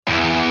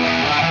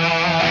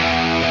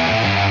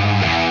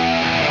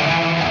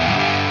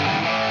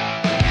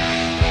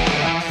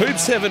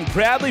Hoops Heaven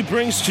proudly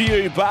brings to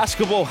you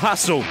Basketball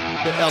Hustle.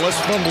 Ellis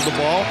fumbled the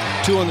ball.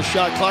 2 on the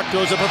shot clock.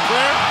 Goes up a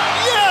prayer.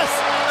 Yes!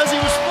 As he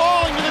was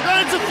falling to the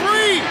ground, it's a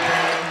 3.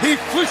 He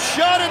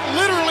shot it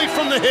literally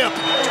from the hip.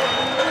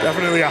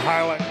 Definitely a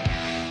highlight.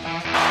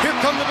 Here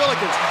come the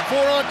Billikens.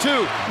 4 on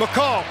 2.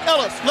 McCall.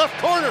 Ellis. Left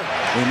corner.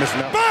 We missed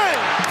out. Bang!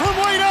 From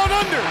way down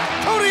under.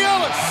 Cody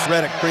Ellis.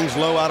 Reddick brings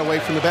low out away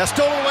from the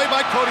basket. Stolen away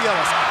by Cody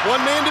Ellis.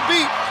 One man to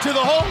beat. To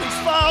the hole. He's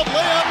fouled.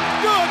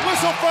 Layup. Good.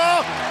 Whistle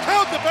foul.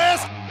 Count the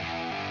basket.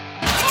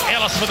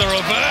 Ellis for the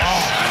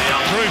reverse.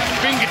 Through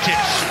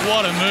fingertips.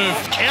 What a move.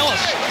 Ellis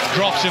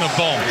drops in a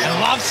bomb.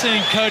 I love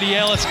seeing Cody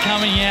Ellis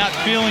coming out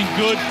feeling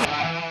good.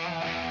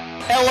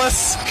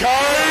 Ellis.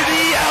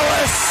 Cody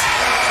Ellis.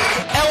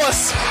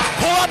 Ellis.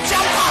 Pull-up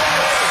jumper.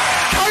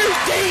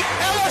 Cody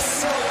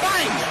Ellis.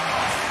 Bang.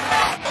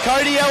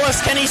 Cody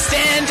Ellis, can he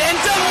stand and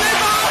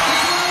deliver?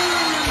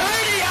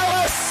 Cody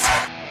Ellis.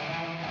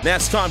 Now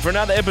it's time for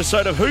another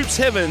episode of Hoops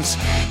Heaven's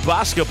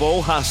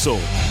Basketball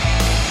Hustle.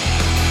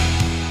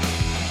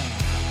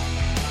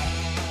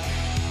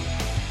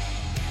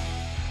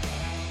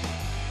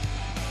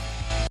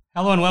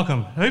 Hello and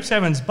welcome. Hoops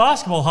Heaven's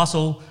Basketball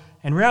Hustle,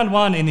 and round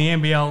 1 in the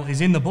NBL is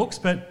in the books,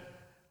 but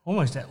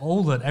almost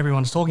all that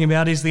everyone's talking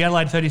about is the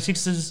Adelaide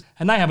 36ers,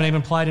 and they haven't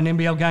even played an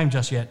NBL game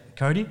just yet,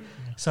 Cody.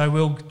 So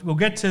we'll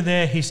get to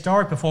their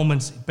historic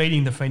performance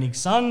beating the Phoenix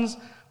Suns.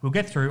 We'll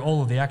get through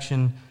all of the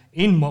action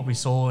in what we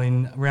saw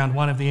in round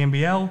 1 of the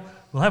NBL.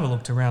 We'll have a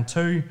look to round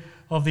 2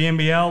 of the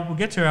NBL. We'll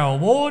get to our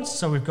awards.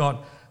 So we've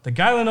got the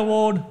Galen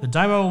Award, the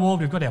Damo Award,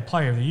 we've got our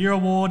Player of the Year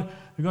Award.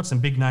 We've got some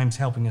big names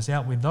helping us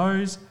out with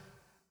those.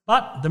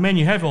 But the men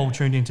you have all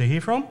tuned in to hear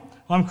from,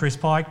 I'm Chris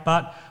Pike,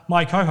 but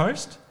my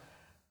co-host,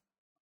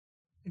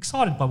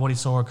 excited by what he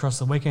saw across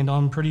the weekend,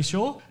 I'm pretty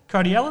sure.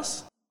 Cody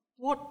Ellis,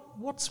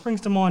 what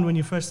springs to mind when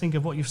you first think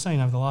of what you've seen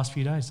over the last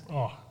few days?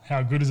 Oh,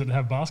 how good is it to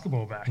have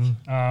basketball back?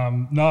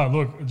 No,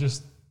 look,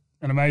 just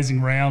an amazing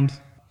round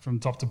from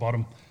top to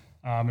bottom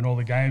in all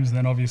the games. And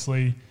then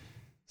obviously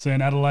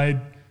seeing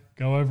Adelaide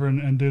go over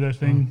and do their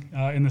thing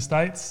in the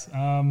States,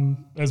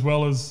 as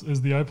well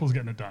as the Opals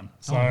getting it done.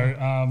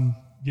 So,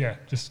 yeah,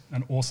 just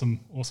an awesome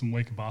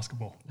week of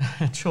basketball.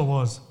 It sure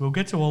was. We'll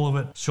get to all of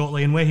it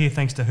shortly, and we're here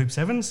thanks to Hoops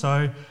Heaven.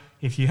 So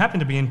if you happen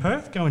to be in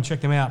Perth, go and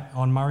check them out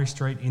on Murray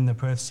Street in the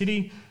Perth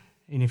City.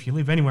 And if you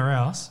live anywhere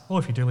else, or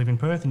if you do live in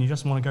Perth and you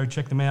just want to go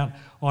check them out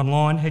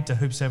online, head to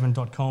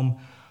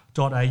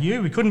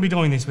hoopsheaven.com.au. We couldn't be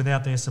doing this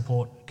without their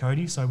support,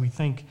 Cody, so we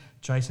thank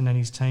Jason and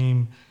his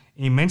team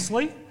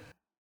immensely.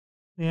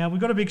 Now, we've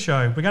got a big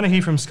show. We're going to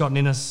hear from Scott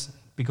Ninnis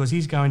because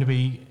he's going to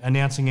be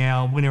announcing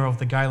our winner of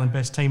the Galen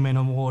Best Team Men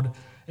Award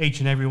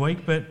each and every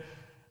week. But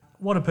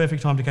what a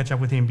perfect time to catch up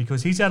with him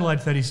because his Adelaide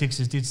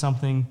 36ers did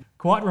something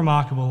quite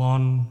remarkable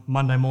on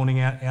Monday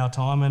morning our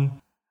time, and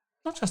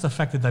not just the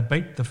fact that they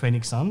beat the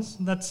Phoenix Suns,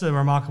 that's a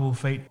remarkable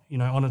feat,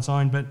 on its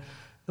own, but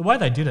the way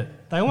they did it,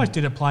 they almost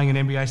did it playing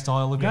an NBA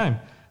style of game.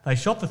 They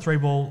shot the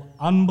 3-ball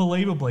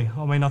unbelievably.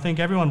 I mean, I think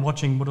everyone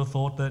watching would have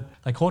thought that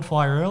they caught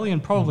fire early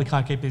and probably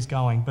can't keep this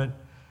going, but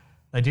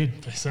they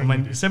did.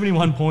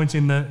 71 points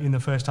in the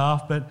first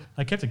half, but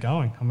they kept it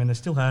going. I mean, they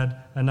still had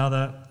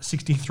another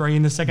 63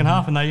 in the second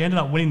half, and they ended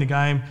up winning the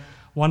game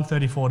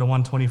 134 to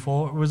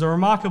 124. It was a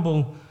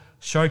remarkable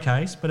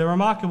showcase, but a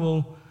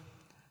remarkable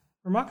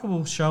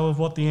show of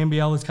what the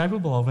NBL is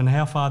capable of and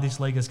how far this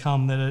league has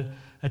come, that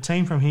a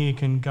team from here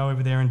can go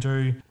over there and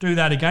do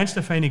that against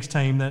a Phoenix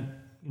team that,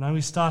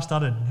 is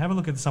star-studded. Have a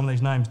look at some of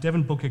these names.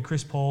 Devin Booker,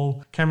 Chris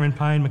Paul, Cameron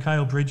Payne,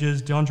 Mikal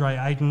Bridges, DeAndre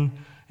Ayton,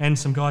 and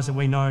some guys that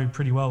we know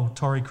pretty well,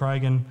 Torrey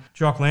Craig and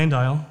Jock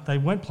Landale. They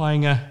weren't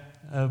playing a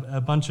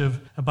bunch of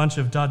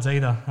duds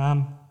either.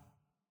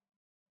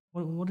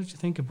 What did you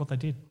think of what they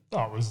did?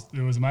 Oh,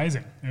 it was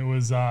amazing. It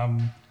was, I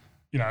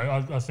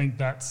think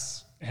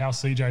that's how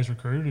CJ's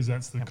recruited, is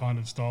that's the kind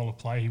of style of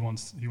play he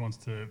wants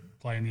to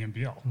play in the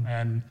NBL.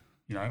 And,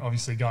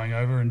 obviously going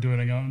over and doing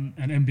it on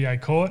an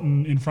NBA court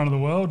and in front of the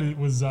world, it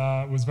was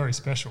very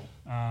special.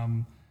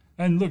 And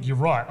look, you're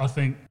right. I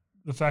think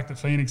the fact that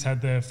Phoenix had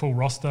their full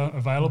roster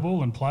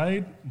available and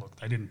played, look,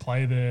 they didn't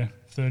play their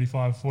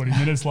 35, 40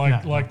 minutes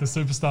like the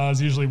superstars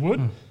usually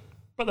would,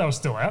 but they were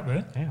still out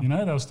there. Damn.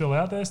 They were still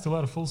out there, still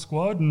had a full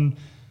squad, and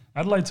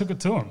Adelaide took it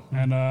to them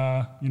and,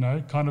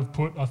 kind of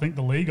put, I think,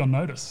 the league on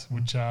notice,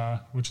 which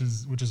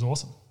is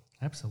awesome.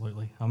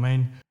 Absolutely. I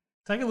mean,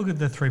 take a look at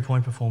the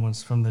three-point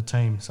performance from the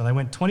team. So they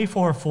went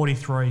 24 of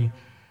 43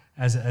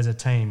 as a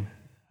team.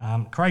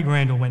 Craig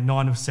Randall went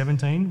 9 of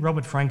 17.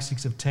 Robert Frank,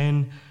 6 of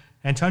 10.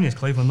 Antonius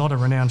Cleveland, not a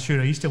renowned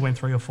shooter, he still went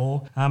 3 or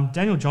 4.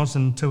 Daniel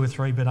Johnson, 2 or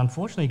 3, but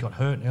unfortunately he got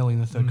hurt early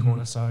in the third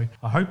quarter, so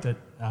I hope that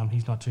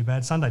he's not too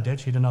bad. Sunday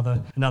Detch hit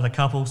another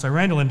couple. So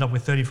Randall ended up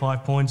with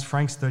 35 points,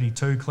 Frank's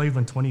 32,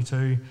 Cleveland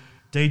 22,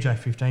 DJ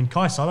 15.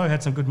 Kai Sotto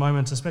had some good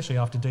moments, especially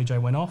after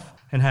DJ went off,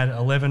 and had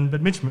 11.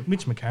 But Mitch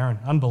McCarron,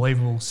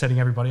 unbelievable, setting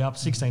everybody up,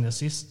 16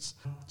 assists.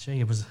 Gee,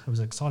 it was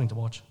exciting to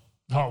watch.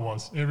 Oh, it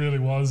was. It really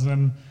was.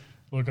 And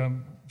look,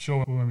 I'm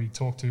sure when we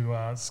talk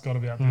to Scott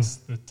about this,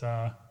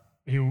 that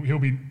he'll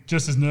be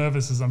just as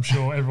nervous as I'm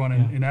sure everyone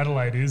in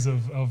Adelaide is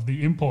of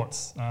the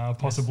imports,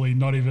 possibly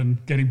not even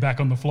getting back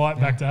on the flight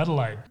back to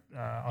Adelaide.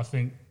 I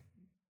think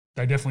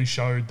they definitely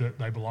showed that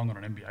they belong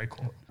on an NBA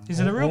court. Is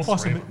it a real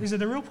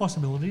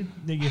possibility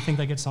that you think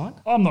they get signed?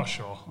 I'm not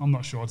sure.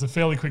 It's a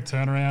fairly quick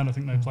turnaround. I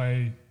think they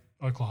play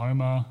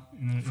Oklahoma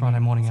Friday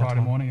morning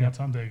our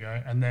time. There you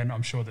go. And then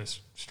I'm sure they're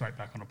straight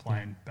back on a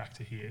plane back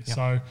to here. Yep.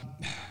 So,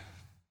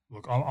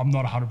 look, I'm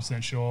not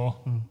 100% sure.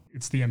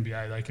 It's the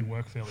NBA. They can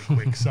work fairly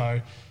quick. So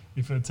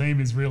if a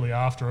team is really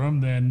after them,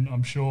 then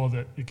I'm sure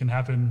that it can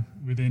happen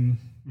within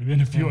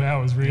a few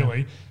hours,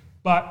 really.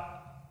 But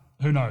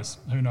who knows?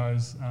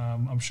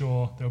 I'm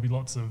sure there'll be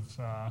lots of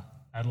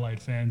Adelaide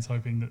fans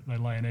hoping that they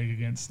lay an egg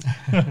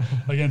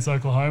against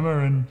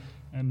Oklahoma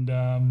and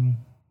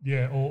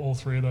all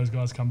three of those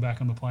guys come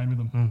back on the plane with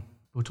them.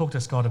 We'll talk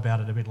to Scott about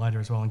it a bit later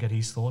as well and get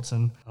his thoughts,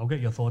 and I'll get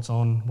your thoughts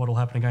on what will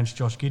happen against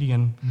Josh Giddey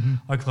and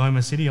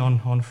Oklahoma City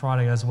on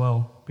Friday as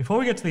well. Before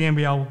we get to the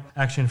NBL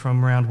action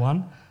from round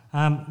one,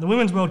 the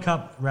Women's World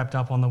Cup wrapped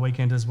up on the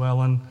weekend as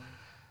well, and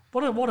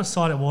what a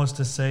sight it was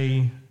to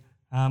see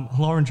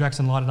Lauren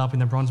Jackson light it up in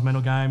the bronze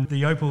medal game.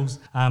 The Opals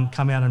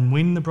come out and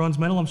win the bronze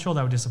medal. I'm sure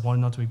they were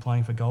disappointed not to be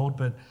playing for gold,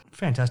 but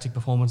fantastic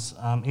performance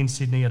in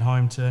Sydney at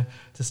home to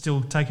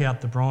still take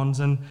out the bronze.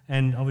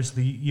 And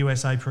obviously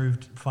USA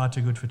proved far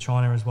too good for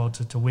China as well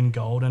to win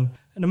gold. And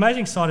an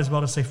amazing sight as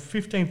well to see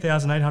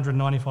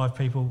 15,895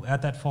 people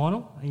at that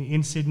final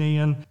in Sydney,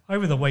 and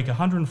over the week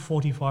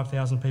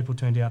 145,000 people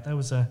turned out. That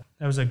was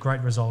a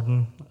great result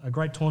and a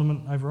great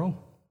tournament overall.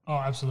 Oh,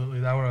 absolutely.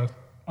 They were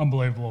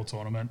unbelievable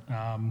tournament.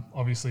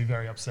 Obviously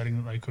very upsetting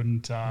that they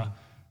couldn't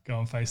go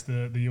and face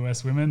the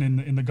US women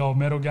in the gold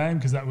medal game,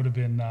 because that would have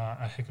been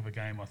a heck of a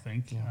game, I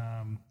think.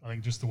 I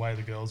think just the way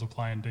the girls were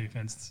playing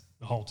defense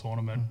the whole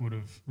tournament would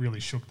have really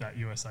shook that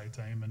USA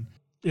team, and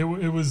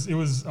it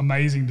was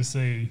amazing to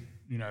see,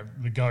 you know,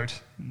 the GOAT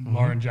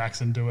Lauren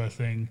Jackson do her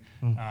thing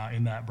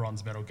in that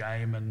bronze medal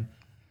game, and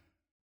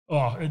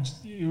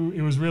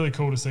it was really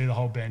cool to see the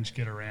whole bench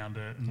get around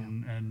it,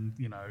 and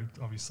you know,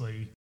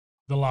 obviously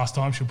the last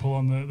time she'll pull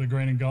on the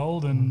green and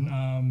gold, and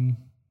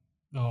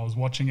I was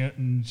watching it,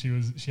 and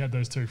she had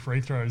those 2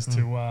 free throws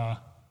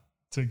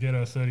to get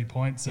her 30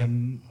 points,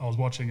 and I was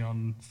watching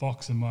on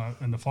Fox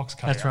and the Fox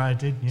KO. That's right, I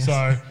did. Yes. So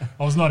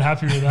I was not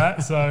happy with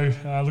that. So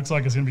looks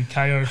like it's going to be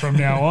KO from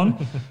now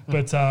on.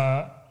 But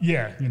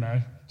you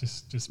know,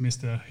 just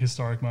missed a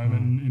historic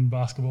moment in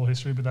basketball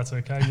history, but that's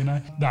okay. You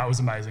know, that was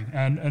amazing,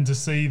 and to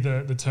see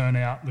the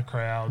turnout, the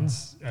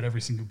crowds at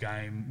every single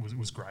game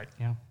was great.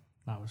 Yeah,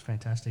 that was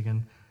fantastic,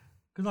 and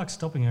good luck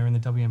stopping her in the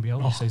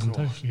WNBL this season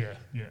too.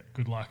 Yeah,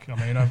 good luck. I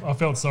mean, I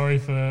felt sorry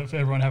for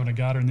everyone having a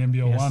garter in the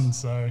NBL 1,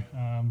 so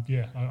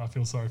I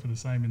feel sorry for the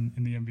same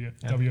in the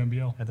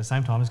WNBL. At the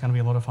same time, it's going to be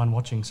a lot of fun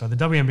watching. So the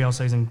WNBL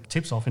season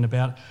tips off in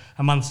about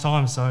a month's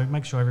time, so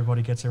make sure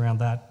everybody gets around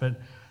that.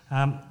 But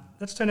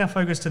let's turn our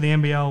focus to the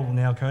NBL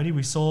now, Cody.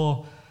 We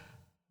saw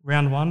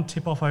round 1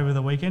 tip off over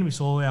the weekend. We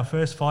saw our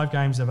first 5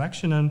 games of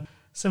action and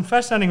some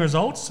fascinating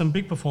results, some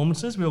big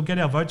performances. We'll get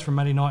our votes from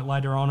Matty Knight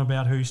later on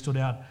about who stood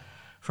out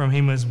from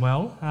him as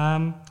well.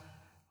 I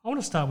want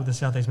to start with the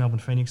Southeast Melbourne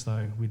Phoenix,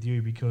 though, with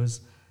you,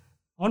 because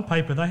on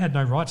paper they had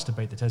no rights to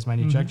beat the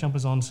Tasmania Jack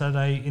Jumpers on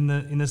Saturday in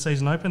the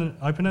season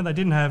opener. They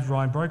didn't have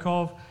Ryan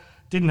Brokov,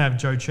 didn't have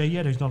Joe Chi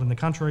yet, who's not in the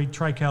country.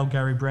 Trey Cal,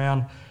 Gary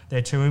Brown,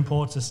 their 2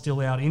 imports, are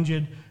still out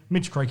injured.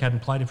 Mitch Creek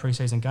hadn't played a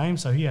preseason game,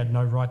 so he had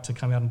no right to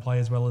come out and play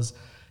as well as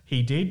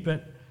he did.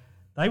 But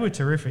they were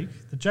terrific.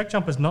 The Jack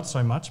Jumpers not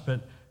so much,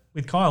 but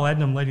with Kyle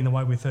Adnam leading the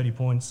way with 30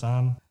 points,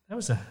 that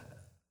was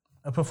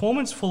a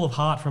performance full of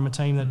heart from a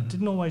team that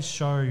didn't always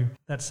show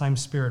that same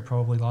spirit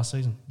probably last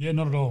season. Yeah,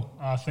 not at all.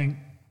 I think,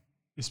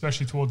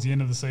 especially towards the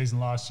end of the season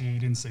last year, you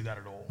didn't see that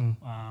at all.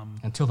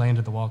 Until they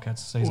ended the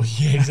Wildcats season. Well,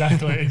 yeah,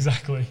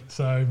 exactly.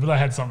 So, but they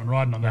had something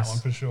riding on that one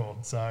for sure.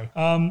 So,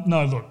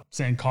 no, look,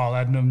 seeing Kyle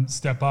Adnam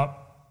step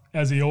up,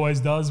 as he always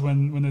does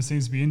when there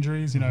seems to be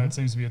injuries. You know, it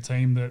seems to be a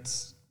team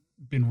that's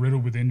been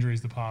riddled with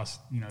injuries the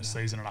past,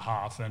 season and a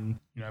half. And,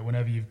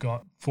 whenever you've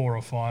got 4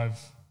 or 5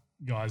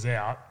 guys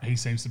out, he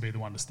seems to be the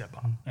one to step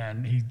up.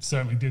 And he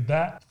certainly did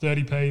that.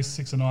 30 piece,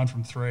 6 or 9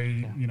 from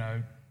 3.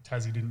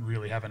 Tassie didn't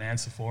really have an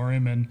answer for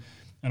him. And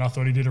I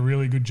thought he did a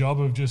really good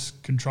job of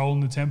just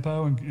controlling the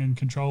tempo and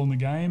controlling the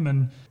game.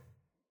 And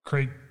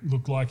Creek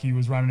looked like he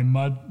was running in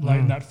mud late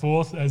in that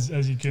fourth, as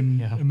you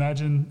can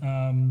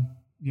imagine.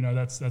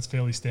 That's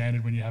fairly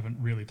standard when you haven't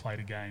really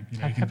played a game.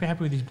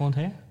 Happy with his blonde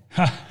hair?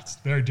 It's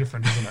very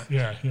different, isn't it?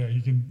 Yeah.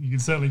 You can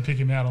certainly pick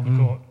him out on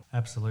the court.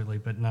 Absolutely.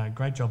 But no,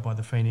 great job by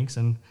the Phoenix,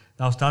 and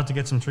they'll start to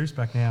get some troops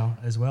back now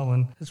as well.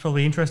 And it's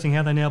probably interesting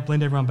how they now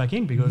blend everyone back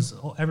in, because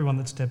everyone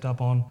that stepped up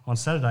on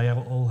Saturday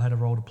all had a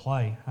role to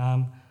play.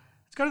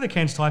 Let's go to the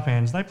Cairns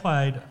Taipans. They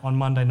played on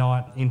Monday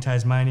night in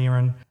Tasmania,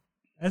 and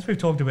as we've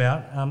talked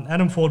about,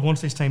 Adam Ford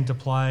wants this team to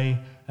play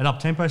an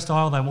up-tempo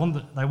style. They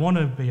want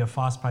to be a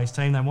fast-paced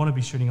team. They want to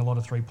be shooting a lot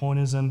of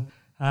three-pointers, and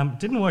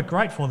didn't work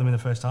great for them in the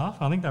first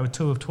half. I think they were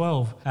 2 of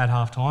 12 at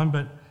half-time,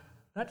 but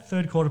that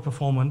third quarter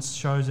performance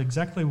shows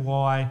exactly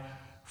why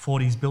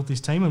 40's built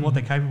this team and what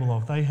they're capable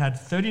of. They had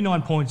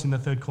 39 points in the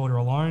third quarter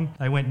alone.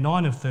 They went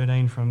 9 of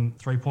 13 from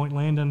three-point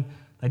land, and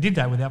they did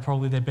that without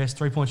probably their best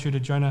three-point shooter,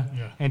 Jonah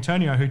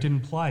Antonio, who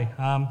didn't play.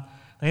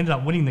 They ended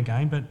up winning the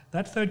game, but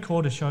that third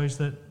quarter shows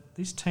that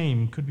this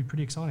team could be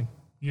pretty exciting.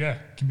 Yeah,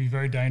 it can be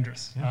very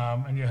dangerous.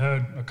 And you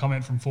heard a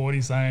comment from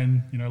 40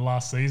 saying,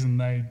 last season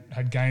they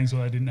had games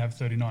where they didn't have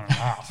 39 and a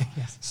half.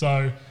 Yes.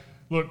 So,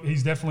 look,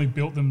 he's definitely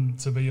built them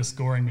to be a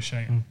scoring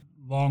machine.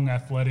 Long,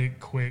 athletic,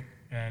 quick,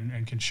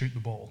 and can shoot the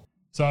ball.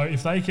 So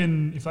if they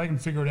can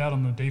figure it out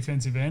on the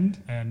defensive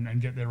end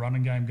and get their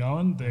running game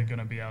going, they're going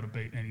to be able to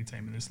beat any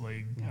team in this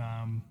league.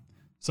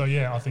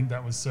 I think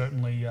that was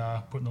certainly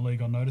putting the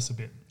league on notice a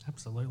bit.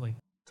 Absolutely.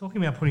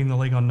 Talking about putting the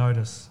league on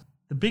notice,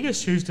 the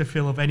biggest shoes to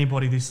fill of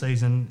anybody this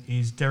season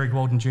is Derek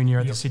Walton Jr.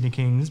 at the Sydney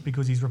Kings,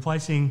 because he's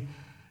replacing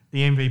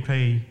the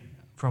MVP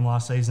from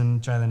last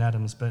season, Jalen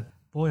Adams. But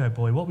boy, oh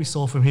boy, what we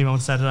saw from him on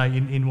Saturday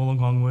in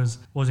Wollongong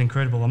was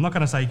incredible. I'm not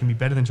going to say he can be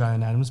better than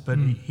Jalen Adams, but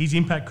his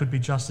impact could be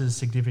just as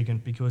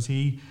significant, because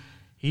he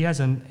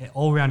has an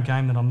all-round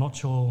game that I'm not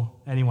sure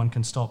anyone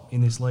can stop in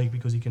this league,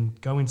 because he can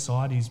go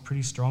inside, he's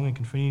pretty strong and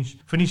can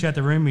finish out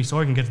the rim. We saw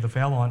he can get to the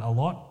foul line a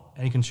lot,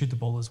 and he can shoot the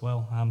ball as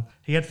well.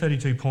 He had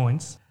 32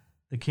 points.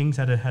 The Kings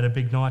had a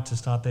big night to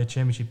start their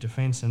championship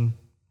defence, and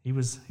he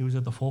was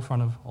at the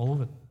forefront of all of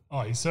it.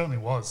 Oh, he certainly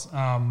was.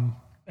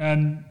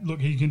 And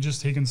look, he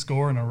can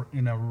score in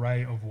an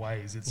array of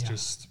ways.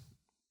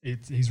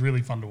 He's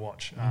really fun to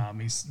watch.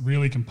 He's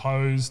really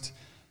composed.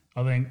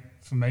 I think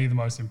for me the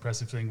most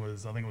impressive thing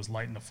was it was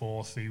late in the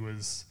fourth. He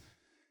was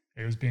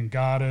being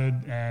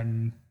guarded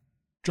and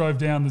drove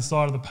down the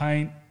side of the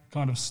paint,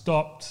 kind of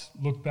stopped,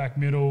 looked back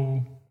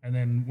middle, and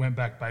then went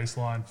back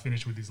baseline,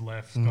 finished with his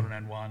left, got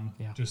an N1.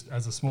 Yeah. Just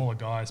as a smaller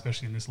guy,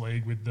 especially in this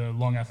league with the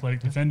long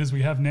athletic defenders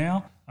we have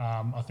now,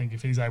 I think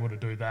if he's able to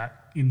do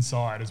that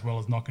inside as well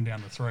as knocking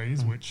down the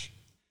threes, which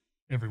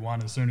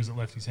everyone, as soon as it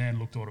left his hand,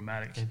 looked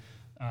automatic,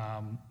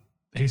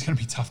 he's going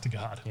to be tough to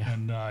guard,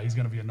 and he's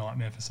going to be a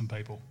nightmare for some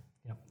people.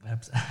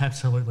 Yep,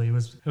 absolutely. It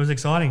was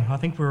exciting. I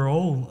think we were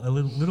all a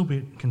little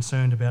bit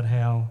concerned about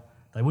how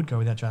they would go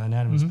without Jalen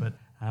Adams, but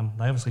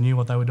they obviously knew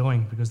what they were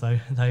doing, because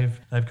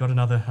they've got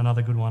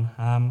another good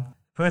one.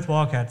 Perth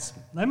Wildcats,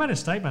 they made a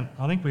statement.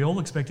 I think we all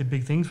expected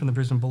big things from the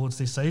Brisbane Bullets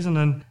this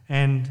season,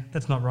 and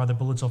that's not ride the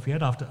Bullets off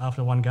yet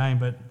after one game,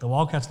 but the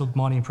Wildcats looked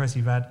mighty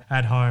impressive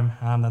at home.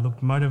 They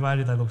looked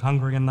motivated, they looked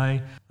hungry, and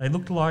they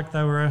looked like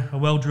they were a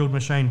well-drilled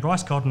machine.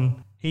 Bryce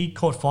Cotton, he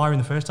caught fire in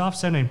the first half,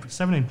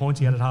 17 points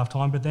he had at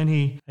halftime, but then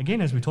he, again,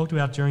 as we talked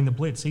about during the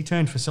Blitz, he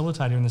turned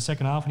facilitator in the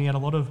second half, and he had a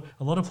lot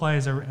of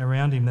players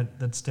around him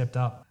that stepped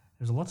up.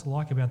 There's a lot to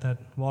like about that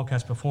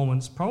Wildcats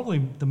performance.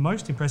 Probably the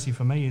most impressive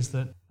for me is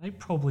that they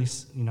probably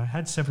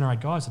had 7 or 8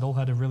 guys that all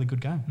had a really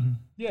good game.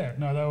 Yeah,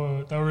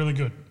 no, they were really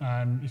good.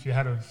 And if you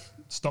had have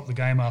stopped the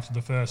game after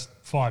the first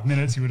 5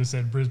 minutes, you would have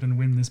said Brisbane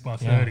win this by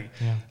 30.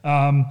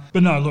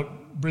 But no, look,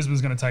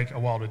 Brisbane's going to take a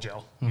while to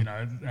gel,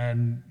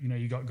 and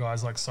you got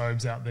guys like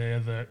Sobes out there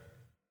that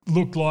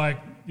looked like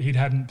he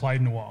hadn't played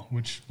in a while,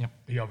 which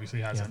he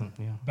obviously hasn't.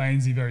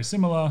 Bainesy, very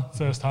similar.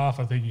 First half,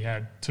 I think he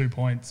had 2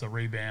 points, a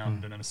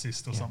rebound, and an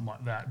assist or something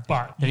like that.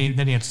 But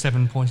then he had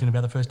 7 points in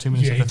about the first 2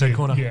 minutes of the third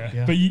quarter.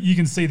 Yeah. But you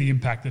can see the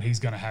impact that he's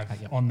going to have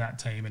on that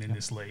team and in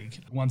this league.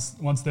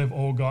 Once they've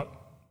all got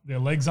their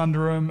legs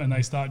under them and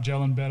they start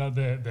gelling better,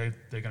 they're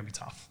going to be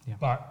tough.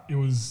 But it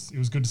was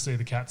good to see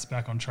the Cats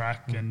back on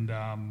track, and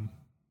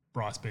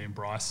Bryce being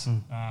Bryce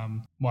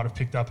might have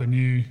picked up a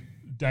new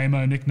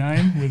Damo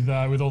nickname with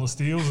all the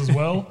steals as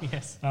well.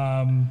 Yes.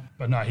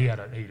 But no, he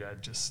had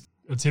just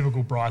a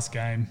typical Bryce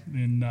game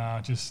in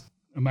just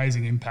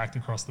amazing impact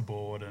across the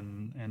board,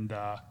 and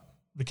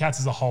the Cats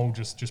as a whole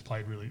just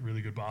played really,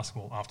 really good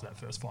basketball after that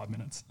first 5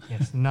 minutes.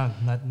 Yes, no,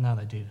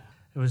 they did.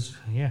 It was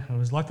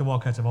like the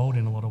Wildcats of old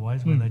in a lot of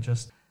ways, where they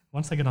just,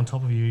 once they get on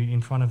top of you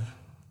in front of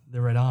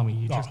the Red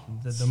Army,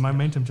 the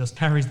momentum just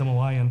carries them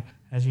away, and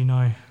as you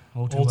know,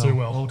 all too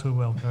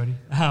well, Cody.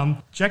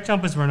 Jack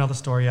Jumpers were another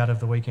story out of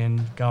the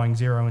weekend, going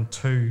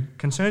 0-2.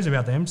 Concerns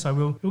about them,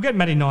 so we'll get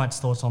Matty Knight's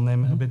thoughts on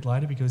them a bit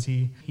later, because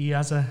he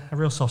has a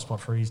real soft spot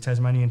for his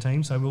Tasmanian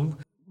team. So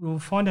we'll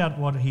find out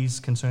what his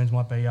concerns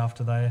might be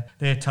after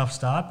their tough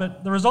start.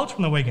 But the results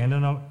from the weekend,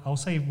 and I'll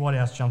see what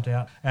else jumped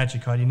out at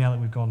you, Cody, now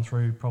that we've gone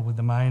through probably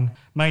the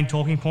main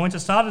talking points. It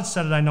started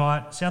Saturday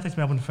night. South East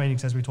Melbourne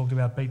Phoenix, as we talked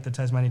about, beat the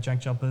Tasmanian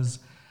Jack Jumpers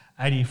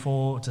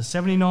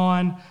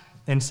 84-79.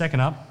 Then second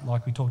up,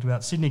 like we talked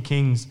about, Sydney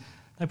Kings,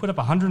 they put up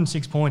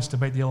 106 points to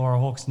beat the Illawarra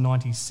Hawks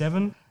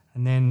 97.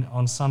 And then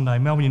on Sunday,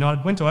 Melbourne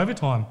United went to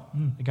overtime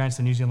against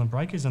the New Zealand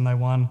Breakers, and they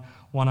won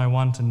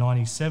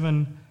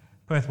 101-97.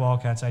 Perth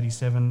Wildcats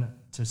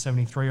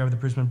 87-73 over the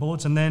Brisbane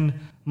Bullets. And then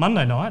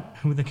Monday night,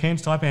 with the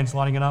Cairns Taipans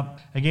lighting it up,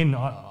 again,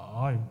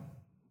 I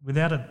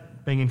without it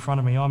being in front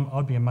of me,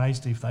 I'd be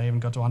amazed if they even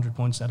got to 100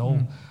 points at all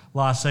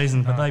last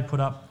season. But they put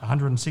up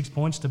 106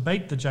 points to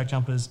beat the Jack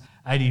Jumpers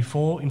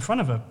 84 in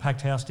front of a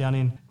packed house down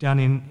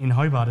in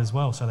Hobart as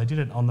well. So they did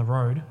it on the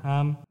road.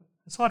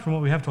 Aside from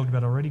what we have talked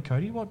about already,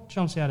 Cody, what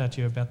jumps out at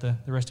you about the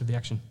rest of the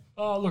action?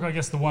 Oh, look, I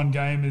guess the one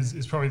game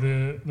is probably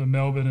the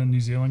Melbourne and New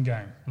Zealand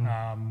game.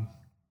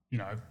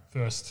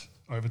 First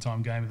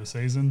overtime game of the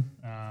season.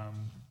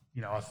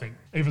 I think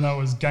even though it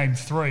was game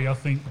 3, I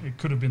think it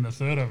could have been the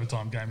third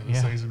overtime game of the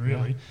season,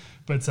 really. Yeah.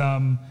 But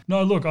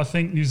no, look, I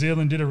think New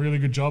Zealand did a really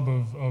good job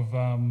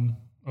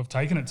of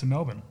taking it to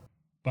Melbourne.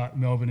 But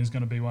Melbourne is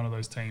going to be one of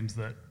those teams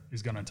that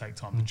is going to take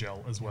time to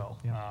gel as well.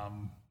 Yeah.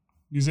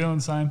 New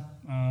Zealand, same.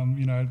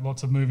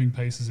 Lots of moving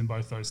pieces in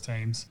both those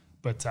teams.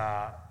 But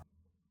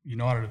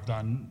United have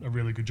done a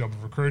really good job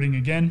of recruiting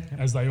again,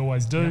 as they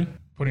always do,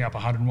 putting up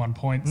 101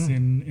 points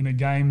in a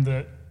game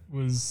that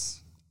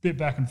was a bit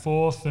back and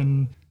forth,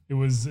 and it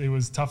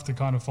was tough to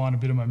kind of find a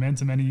bit of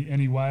momentum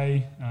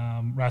anyway.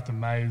 Ratham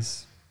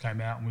Mays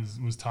came out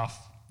and was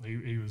tough.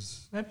 He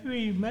was...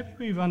 Maybe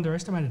we've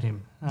underestimated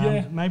him.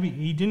 Maybe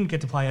he didn't get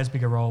to play as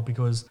big a role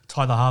because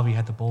Tyler Harvey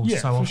had the ball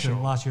so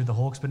often last year with the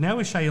Hawks. But now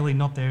with Shea Ili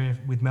not there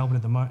with Melbourne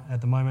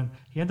at the moment,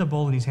 he had the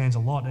ball in his hands a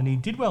lot, and he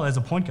did well as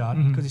a point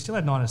guard because he still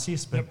had 9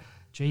 assists. But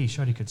he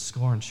showed he could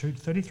score and shoot.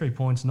 33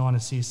 points, 9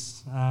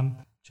 assists.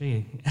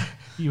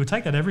 You would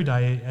take that every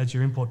day as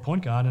your import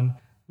point guard, and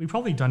we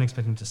probably don't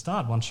expect him to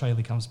start once Shea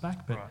Ili comes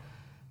back. But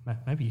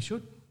maybe he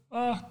should.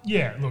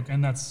 Look,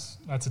 and that's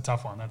a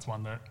tough one. That's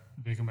one that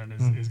Vickerman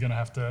is going to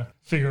have to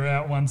figure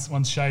out once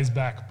Shea's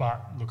back.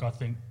 But look, I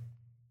think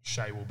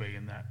Shea will be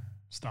in that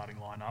starting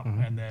lineup,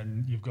 and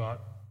then you've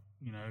got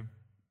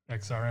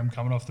XRM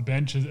coming off the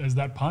bench as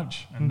that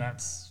punch, and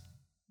that's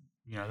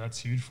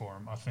huge for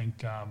him. I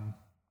think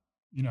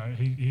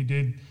he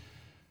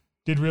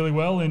did really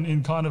well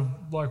in kind of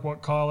like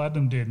what Kyle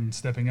Adnam did and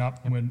stepping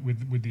up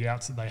with the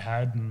outs that they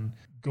had, and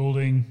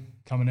Goulding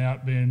coming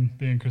out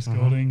being Chris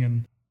Goulding,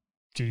 and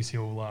geez,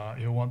 he'll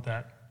want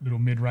that little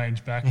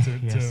mid-range back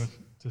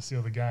to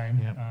seal the game.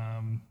 Yep.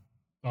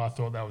 I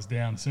thought that was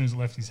down. As soon as it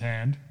left his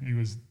hand, he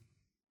was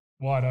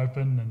wide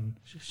open. And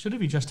should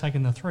have he just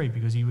taken the 3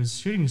 because he was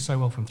shooting so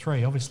well from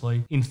 3?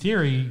 Obviously, in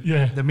theory,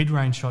 the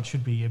mid-range shot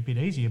should be a bit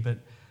easier, but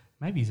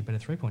maybe he's a better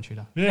 3-point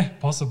shooter. Yeah,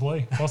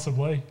 possibly.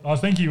 I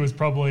think he was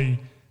probably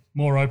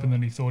more open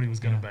than he thought he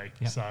was going to be.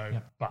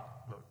 But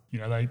look,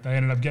 they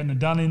ended up getting it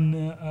done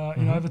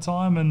in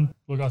overtime. And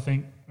look, I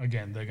think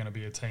again they're going to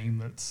be a team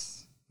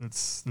that's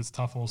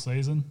tough all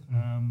season.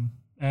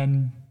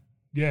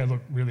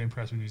 Look, really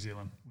impressed with New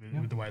Zealand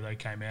with the way they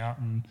came out,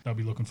 and they'll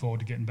be looking forward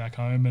to getting back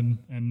home and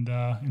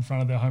in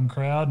front of their home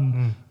crowd,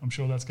 and I'm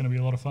sure that's going to be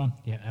a lot of fun.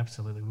 Yeah,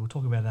 absolutely. We'll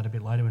talk about that a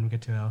bit later when we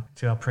get to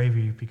our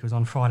preview, because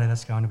on Friday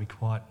that's going to be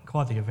quite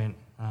the event.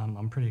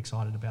 I'm pretty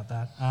excited about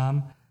that.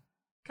 A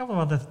couple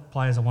of other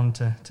players I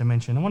wanted to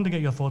mention. I wanted to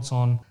get your thoughts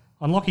on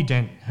Lachie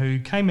Dent, who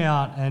came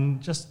out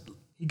and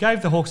he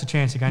gave the Hawks a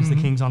chance against the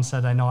Kings on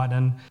Saturday night,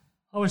 and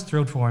I was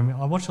thrilled for him.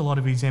 I watched a lot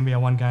of his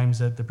NBL 1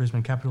 games at the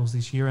Brisbane Capitals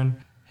this year, and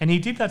he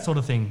did that sort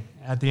of thing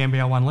at the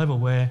NBL 1 level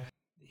where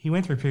he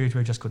went through periods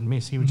where he just couldn't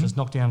miss. He would just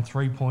knock down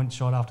 3-point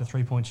shot after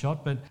 3-point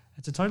shot, but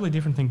it's a totally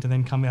different thing to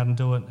then come out and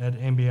do it at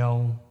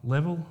NBL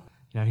level.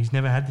 He's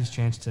never had this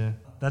chance to...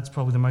 That's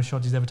probably the most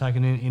shots he's ever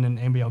taken in an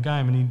NBL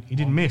game, and he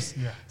didn't miss.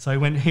 Yeah. So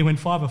he went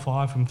 5 of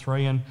 5 from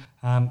 3, and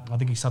I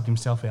think he subbed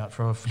himself out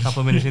for a couple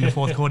of minutes in the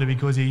fourth quarter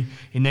because he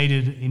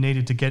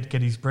needed to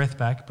get his breath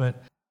back,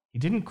 but he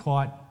didn't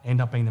quite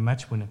end up being the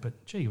match winner.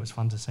 But gee, it was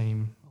fun to see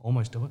him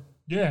almost do it.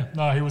 Yeah,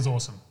 no, he was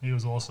awesome.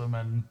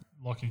 And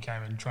Lachie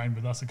came and trained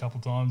with us a couple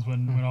of times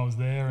when I was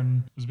there,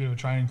 and was a bit of a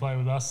training play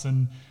with us.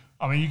 And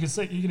I mean, you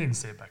could even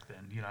see it back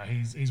then.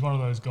 He's one of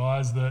those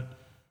guys that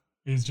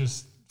is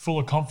just full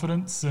of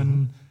confidence,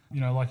 and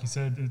like you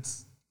said,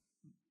 it's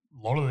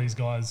a lot of these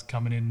guys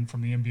coming in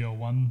from the NBL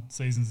 1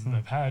 seasons that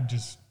they've had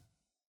just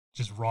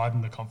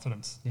riding the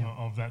confidence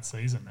of that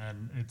season,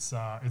 and it's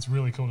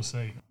really cool to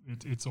see.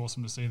 It's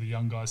awesome to see the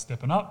young guys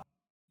stepping up.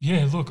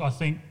 Yeah, look, I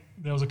think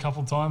there was a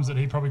couple of times that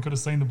he probably could have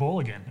seen the ball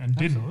again and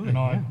didn't, and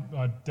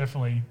I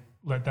definitely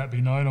let that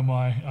be known on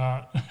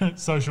my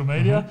social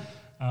media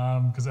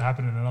because it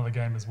happened in another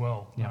game as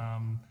well. Yeah.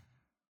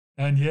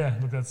 And yeah,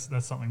 look, that's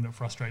something that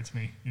frustrates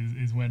me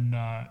is when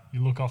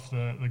you look off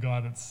the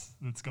guy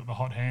that's got the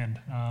hot hand,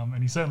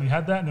 and he certainly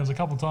had that. And there was a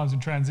couple of times in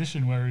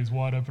transition where he was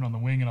wide open on the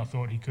wing, and I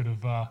thought he could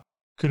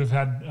have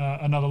had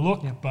another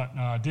look, but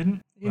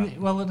didn't.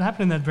 Well, it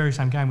happened in that very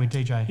same game with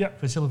DJ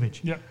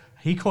Vasiljevic. Yep.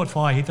 He caught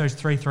fire, hit those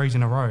 3 threes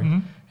in a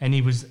row, and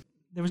there was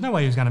no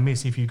way he was going to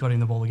miss if you got him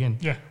the ball again.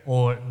 Yeah.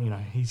 Or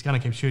he's going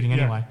to keep shooting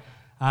anyway.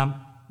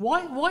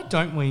 Why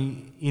don't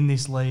we in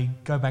this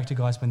league go back to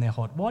guys when they're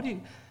hot?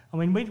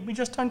 We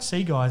just don't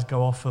see guys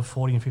go off for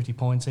 40 and 50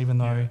 points, even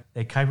though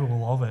they're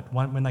capable of it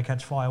when they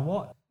catch fire.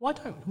 Why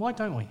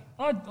don't we?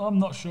 I'm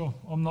not sure.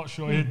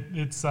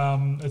 It's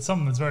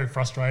something that's very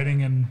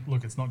frustrating. And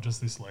look, it's not just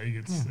this league.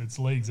 It's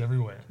leagues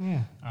everywhere.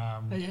 Yeah.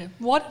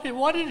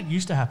 Why did it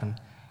used to happen?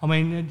 I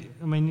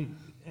mean,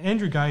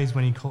 Andrew Gaze,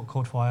 when he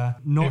caught fire,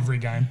 not every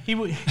game he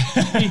would,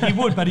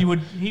 but you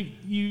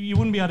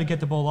wouldn't be able to get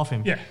the ball off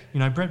him.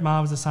 Yeah. Brett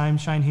Maher was the same.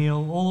 Shane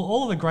Heal,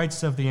 all of the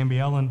greats of the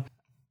NBL, and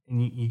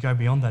you go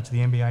beyond that to the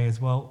NBA as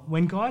well.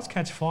 When guys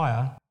catch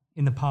fire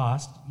in the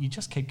past, you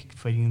just keep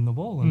feeding them the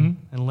ball and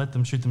let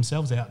them shoot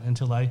themselves out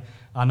until they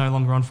are no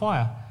longer on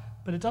fire.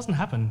 but it doesn't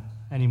happen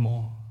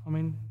anymore. I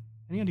mean,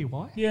 any idea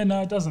why? Yeah,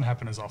 no, it doesn't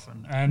happen as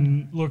often.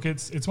 And look,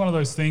 it's one of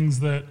those things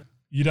that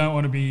you don't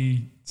want to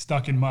be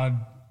stuck in mud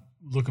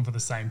looking for the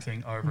same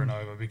thing over and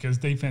over, because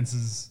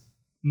defenses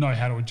know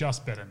how to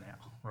adjust better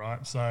now,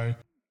 right? So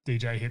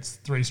DJ hits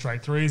 3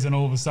 straight threes and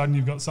all of a sudden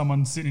you've got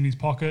someone sitting in his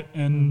pocket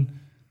and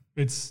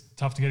it's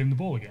tough to get him the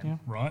ball again,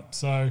 right?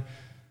 So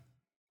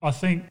I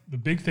think the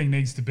big thing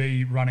needs to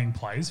be running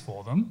plays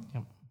for them,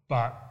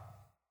 but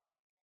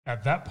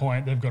at that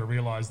point they've got to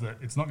realise that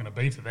it's not going to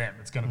be for them.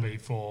 It's going to be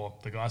for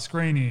the guy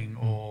screening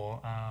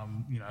or,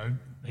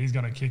 he's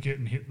going to kick it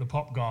and hit the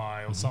pop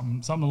guy or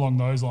something along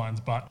those lines.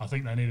 But I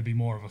think they need to be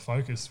more of a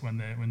focus when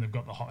they've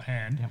got the hot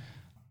hand,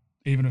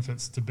 even if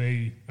it's to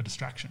be a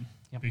distraction.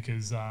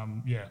 Because,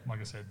 like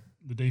I said,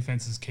 the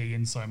defense is key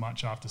in so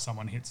much after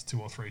someone hits 2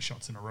 or 3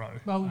 shots in a row.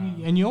 Well,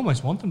 and you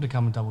almost want them to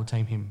come and double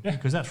team him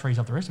because that frees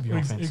up the rest of your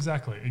offense.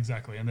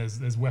 Exactly. And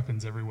there's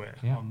weapons everywhere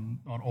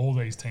on all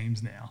these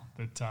teams now.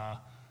 But,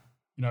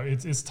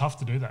 it's tough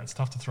to do that. It's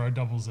tough to throw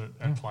doubles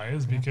at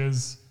players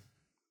because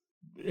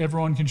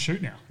everyone can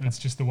shoot now. It's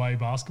just the way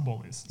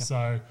basketball is.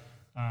 So,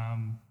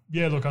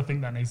 look, I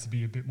think that needs to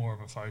be a bit more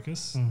of a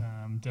focus.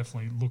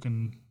 Definitely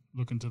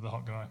looking to the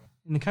hot guy.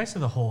 In the case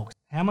of the Hawks,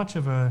 how much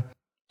of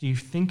do you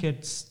think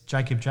it's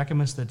Jacob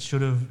Jackamus that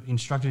should have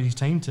instructed his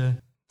team to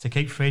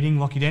keep feeding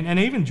Lockie Dent, and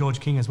even George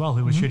King as well,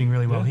 who was shooting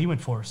really well? He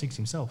went 4 of 6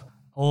 himself.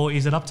 Or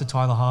is it up to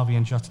Tyler Harvey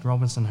and Justin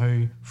Robinson,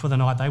 who for the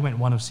night they went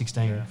 1 of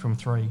 16 from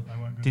 3?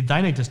 Did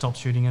they need to stop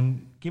shooting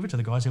and give it to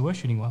the guys who were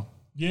shooting well?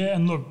 Yeah,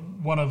 and look,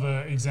 one of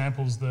the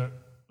examples that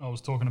I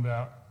was talking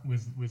about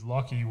with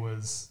Lockie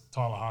was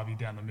Tyler Harvey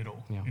down the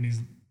middle in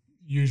his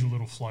usual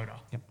little floater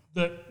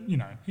that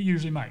he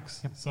usually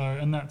makes. So,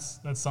 and that's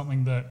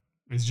something that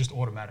is just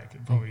automatic.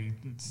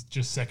 It's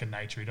just second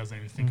nature. He doesn't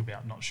even think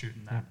about not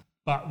shooting that.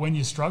 But when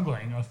you're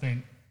struggling, I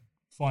think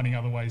finding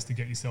other ways to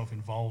get yourself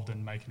involved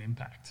and make an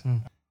impact,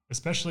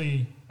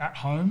 especially at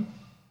home,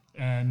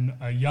 and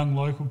a young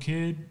local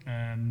kid,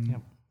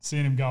 and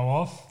seeing him go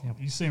off.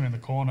 You see him out the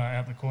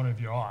corner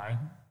of your eye,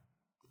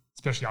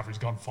 especially after he's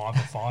gone 5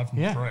 of 5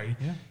 from 3.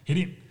 Hit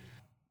him.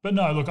 But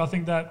no, look, I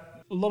think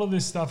that a lot of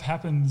this stuff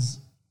happens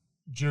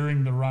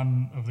during the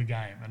run of the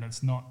game, and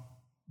it's not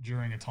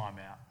during a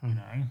timeout.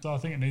 So I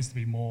think it needs to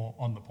be more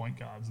on the point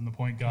guards, and the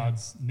point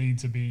guards need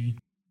to be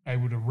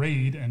able to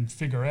read and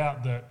figure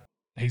out that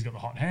he's got the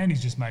hot hand.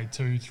 He's just made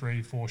 2,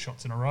 3, 4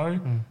 shots in a row.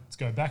 Let's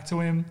go back to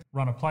him,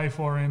 run a play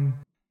for him,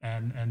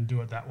 and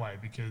do it that way.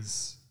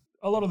 Because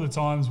a lot of the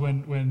times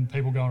when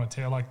people go on a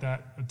tear like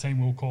that, a team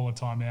will call a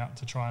timeout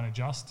to try and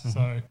adjust.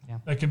 So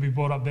that can be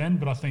brought up then,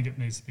 but I think it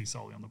needs to be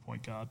solely on the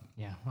point guard.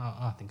 Yeah,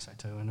 I think so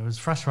too. And it was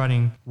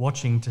frustrating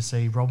watching to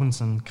see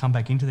Robinson come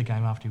back into the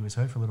game after he was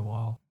hurt for a little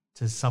while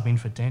to sub in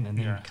for Dent and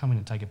then come in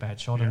and take a bad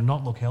shot and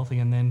not look healthy,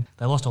 and then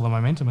they lost all the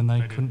momentum and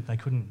they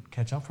couldn't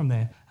catch up from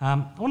there. I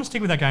want to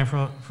stick with that game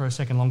for a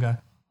second longer.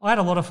 I had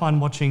a lot of fun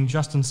watching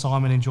Justin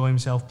Simon enjoy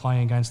himself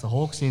playing against the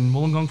Hawks in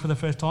Wollongong for the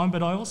first time,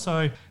 but I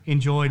also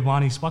enjoyed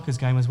Wani Swucker's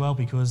game as well,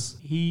 because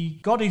he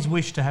got his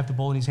wish to have the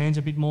ball in his hands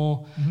a bit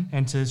more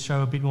and to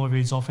show a bit more of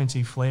his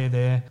offensive flair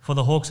there for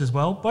the Hawks as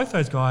well. Both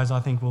those guys, I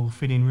think, will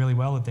fit in really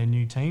well at their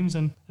new teams,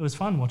 and it was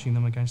fun watching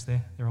them against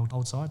their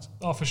old sides.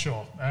 Oh, for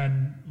sure.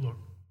 And look,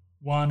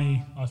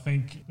 Wani, I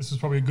think this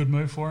was probably a good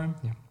move for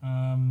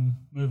him,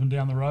 moving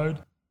down the road.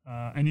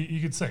 And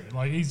you could see,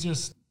 like,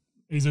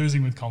 he's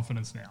oozing with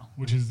confidence now,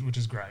 which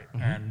is great.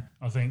 And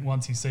I think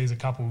once he sees a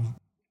couple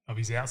of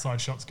his outside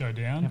shots go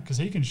down, because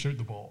he can shoot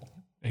the ball.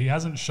 He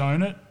hasn't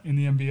shown it in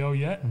the NBL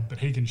yet, but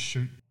he can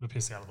shoot the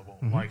piss out of the ball.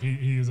 Like,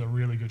 he is a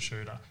really good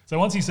shooter. So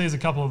once he sees a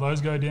couple of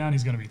those go down,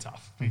 he's going to be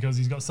tough, because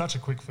he's got such a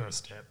quick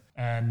first step.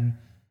 And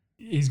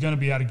he's going to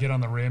be able to get on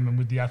the rim, and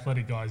with the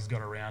athletic guys he's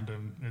got around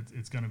him,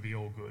 it's going to be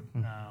all good.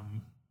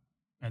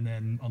 And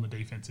then on the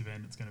defensive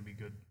end, it's going to be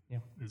good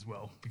as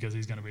well, because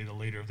he's going to be the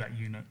leader of that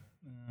unit,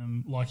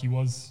 like he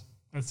was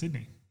at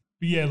Sydney.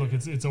 But yeah, look,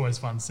 it's always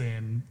fun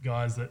seeing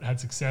guys that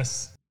had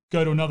success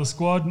go to another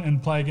squad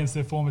and play against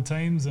their former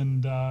teams,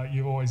 and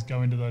you always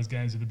go into those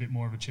games with a bit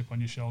more of a chip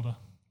on your shoulder.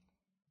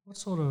 What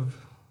sort of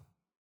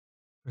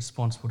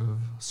response would have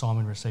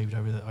Simon received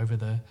over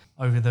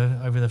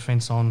the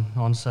fence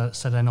on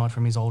Saturday night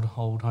from his old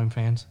home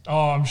fans?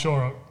 Oh, I'm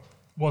sure it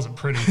wasn't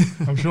pretty.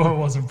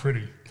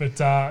 But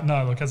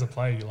no, look, as a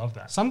player, you love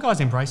that. Some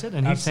guys embrace it,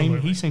 and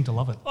he seemed to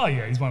love it. Oh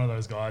yeah, he's one of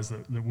those guys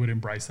that would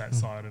embrace that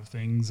side of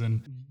things,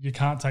 and you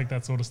can't take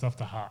that sort of stuff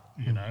to heart.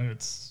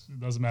 It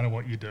doesn't matter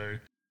what you do.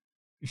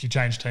 If you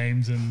change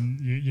teams and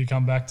you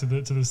come back to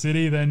the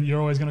city, then you're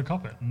always going to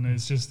cop it, and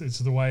it's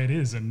the way it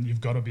is, and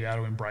you've got to be able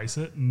to embrace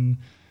it, and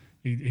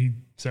he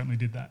certainly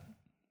did that.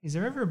 Is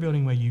there ever a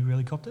building where you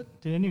really copped it?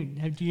 Do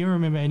you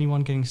remember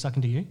anyone getting stuck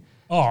into you?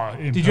 Oh,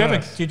 did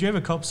you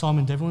ever cop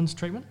Simon Devlin's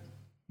treatment?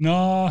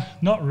 No,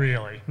 not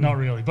really.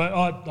 But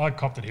I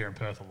copped it here in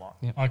Perth a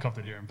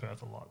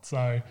lot. So,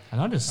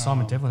 and I noticed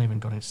Simon Devlin even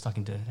got stuck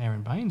into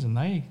Aaron Baines, and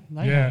they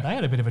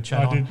had a bit of a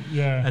chat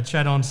a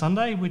chat on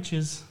Sunday, which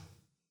is,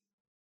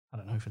 I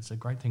don't know if it's a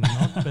great thing or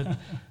not,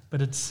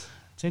 but it's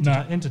It's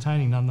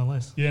entertaining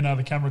nonetheless. Yeah, no,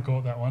 the camera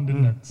caught that one,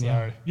 didn't it?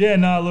 So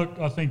look,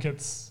 I think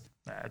it's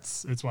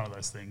one of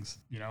those things.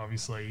 You know,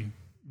 obviously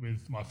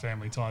with my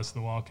family ties to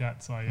the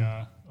Wildcats,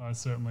 I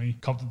certainly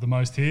copped it the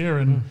most here,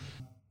 and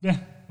yeah,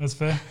 that's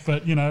fair.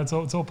 But you know, it's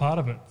all part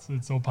of it.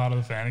 It's all part of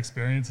the fan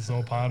experience. It's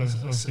all part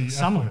of the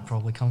some of it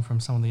probably come from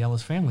some of the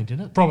Ellis family,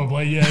 did it?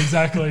 Probably, yeah,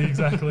 exactly.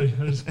 They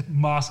just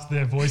masked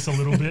their voice a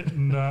little bit,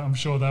 and I'm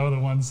sure they were the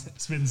ones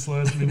spitting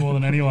slurs at me more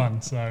than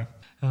anyone. So.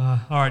 All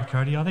right,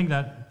 Cody, I think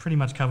that pretty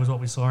much covers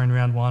what we saw in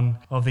round 1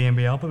 of the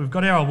NBL, but we've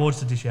got our awards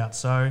to dish out.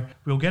 So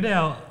we'll get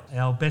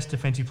our Best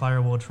Defensive Player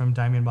award from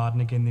Damien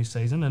Martin again this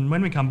season, and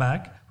when we come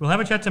back, we'll have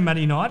a chat to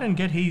Matty Knight and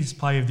get his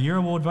Player of the Year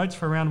award votes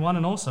for round 1,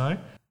 and also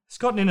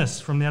Scott Ninnis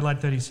from the Adelaide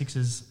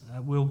 36ers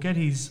will get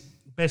his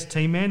Best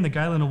Team Man, the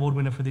Galen Award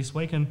winner for this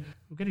week, and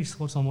we'll get his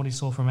thoughts on what he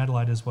saw from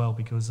Adelaide as well,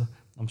 because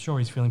I'm sure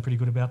he's feeling pretty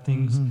good about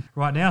things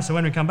right now. So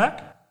when we come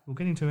back, we'll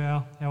get into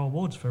our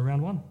awards for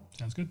round 1.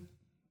 Sounds good.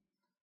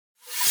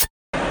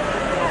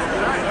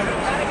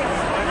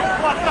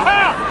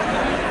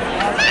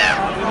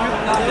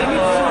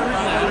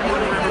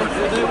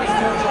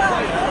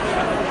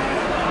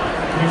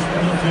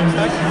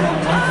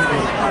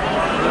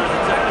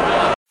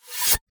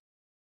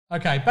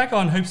 Okay, back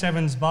on Hoop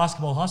 7's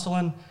Basketball Hustle,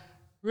 and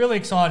really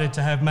excited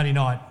to have Matty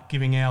Knight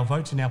giving our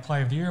votes in our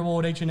Player of the Year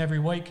award each and every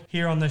week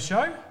here on the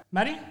show.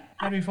 Matty,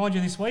 how do we find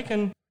you this week?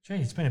 And gee,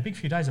 it's been a big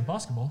few days of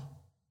basketball.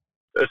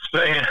 It's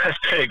been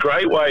a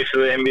great way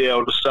for the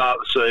NBL to start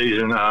the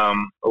season. A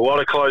lot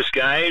of close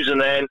games, and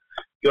then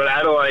you got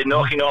Adelaide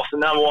knocking off the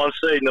number 1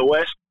 seed in the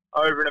West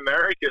over in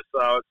America.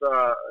 So it's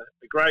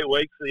a great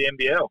week for the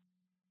NBL.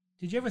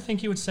 Did you ever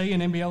think you would see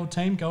an NBL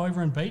team go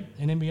over and beat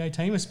an NBA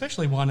team,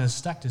 especially one as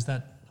stacked as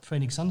that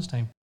Phoenix Suns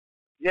team?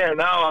 Yeah,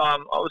 no.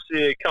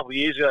 Obviously, a couple of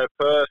years ago,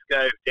 Perth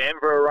gave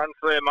Denver a run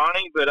for their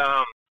money, but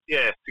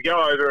to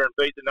go over and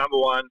beat the number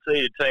 1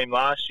 seeded team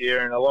last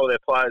year, and a lot of their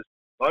players.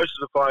 Most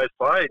of the players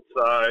played,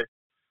 so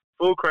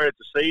full credit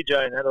to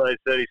CJ and Adelaide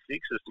 36ers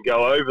to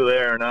go over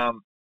there and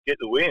get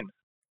the win.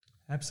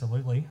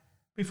 Absolutely.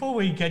 Before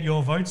we get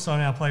your votes on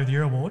our Player of the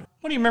Year award,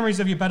 what are your memories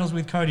of your battles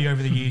with Cody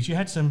over the years? You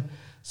had some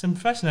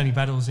fascinating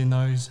battles in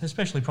those,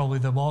 especially probably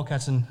the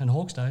Wildcats and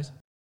Hawks days.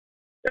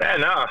 Yeah,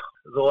 no.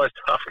 It was always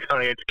tough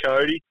going against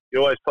Cody. You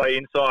always play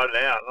inside and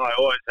out, and I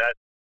always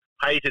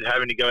hated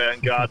having to go out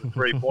and guard the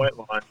 3-point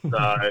line,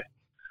 so...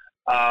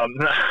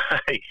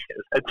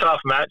 a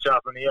tough matchup,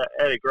 and he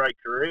had a great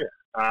career.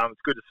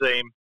 It's good to see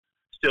him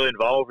still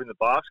involved in the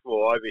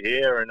basketball over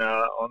here and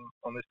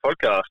on this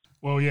podcast.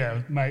 Well,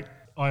 yeah, mate,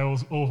 I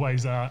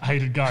always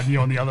hated guarding you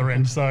on the other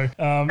end, so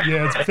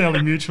it's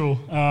fairly mutual.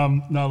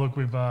 No, look,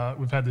 we've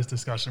had this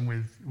discussion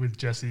with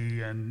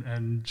Jesse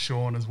and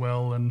Sean as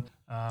well, and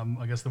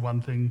I guess the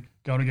one thing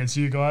going against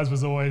you guys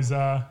was always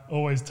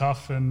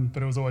tough,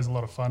 but it was always a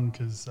lot of fun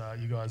because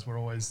you guys were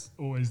always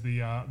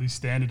the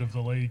standard of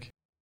the league.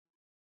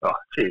 Oh,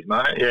 cheers,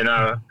 mate. Yeah,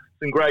 no,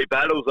 some great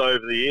battles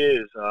over the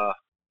years, the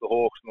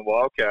Hawks and the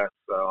Wildcats.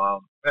 So,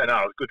 it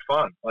was good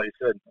fun. Like you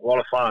said, a lot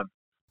of fun.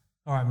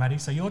 All right, Matty,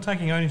 so you're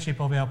taking ownership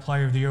of our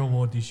Player of the Year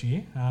award this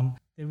year.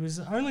 There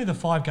was only the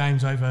 5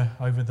 games over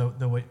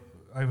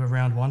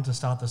round 1 to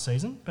start the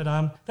season, but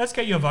let's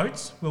get your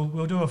votes.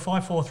 We'll do a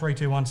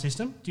 5-4-3-2-1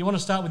 system. Do you want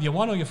to start with your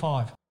 1 or your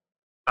 5?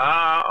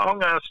 I'm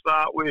going to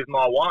start with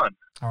my 1.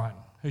 All right,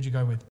 who'd you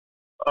go with?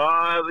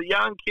 The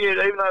young kid,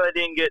 even though they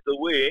didn't get the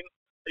win,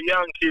 the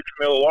young kid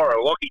from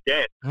Illawarra, Lockie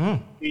Dent.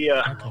 He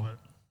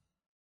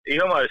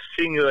almost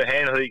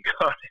single-handedly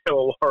got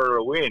Illawarra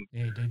a win.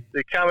 Yeah, he did.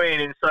 To come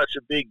in such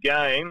a big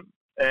game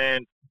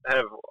and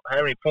have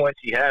how many points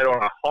he had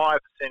on a high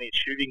percentage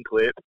shooting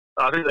clip.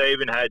 I think they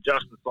even had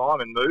Justin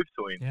Simon move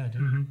to him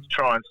to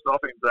try and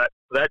stop him, but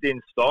that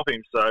didn't stop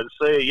him. So to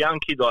see a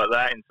young kid like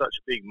that in such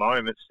a big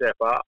moment step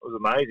up was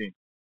amazing.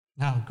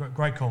 No,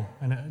 great call.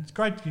 And it's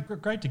great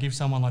to give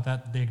someone like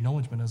that the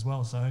acknowledgement as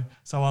well. So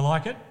I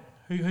like it.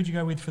 Who'd you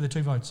go with for the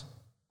 2 votes?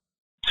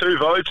 2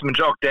 votes,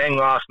 Majok Dang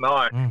last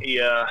night. He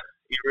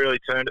really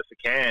turned it for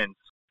Cairns.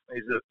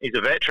 He's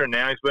a veteran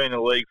now. He's been in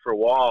the league for a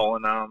while,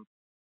 and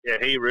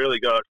he really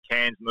got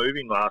Cairns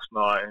moving last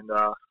night. And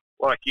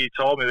like you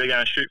told me, they're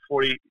going to shoot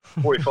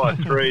 45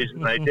 threes,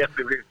 and they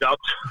definitely lived up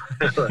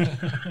to it.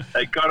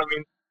 They got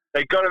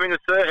him in the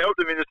third, helped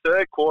him in the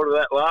third quarter.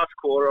 That last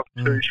quarter,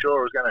 I'm too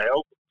sure was going to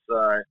help him.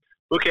 So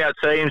look out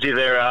teams if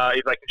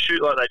they can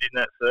shoot like they did in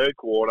that third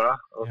quarter,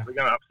 they're going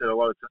to upset a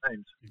lot of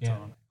teams. Yeah,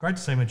 great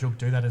to see Majuk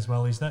do that as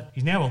well. He's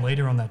now a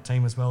leader on that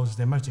team as well. He's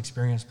their most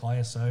experienced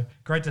player, so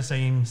great to see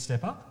him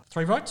step up.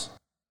 3 votes?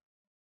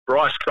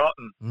 Bryce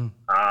Cotton.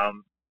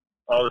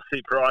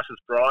 Obviously, Bryce is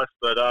Bryce,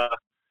 but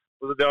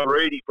was it Del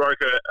Reed? He broke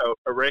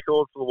a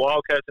record for the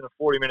Wildcats in a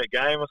 40-minute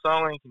game or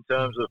something in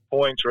terms of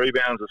points,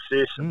 rebounds,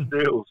 assists, and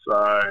steals.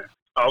 So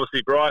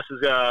obviously, Bryce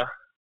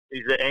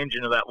he's the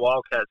engine of that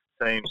Wildcats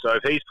team. So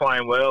if he's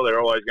playing well,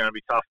 they're always going to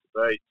be tough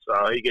to beat.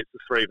 So he gets the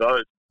 3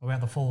 votes. What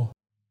about the 4?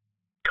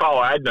 Kyle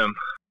Adnam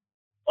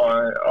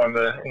in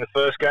the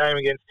first game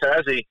against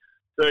Tassie,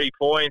 30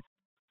 points.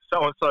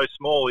 Someone so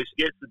small, he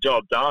gets the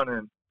job done,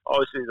 and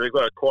obviously they've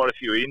got quite a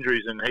few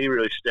injuries, and he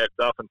really stepped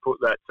up and put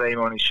that team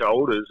on his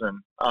shoulders. And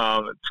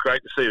it's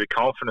great to see the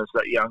confidence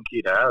that young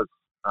kid has.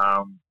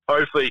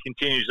 Hopefully he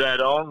continues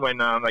that on when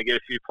they get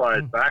a few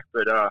players back.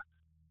 But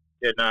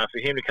for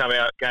him to come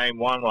out game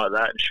one like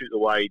that and shoot the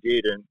way he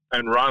did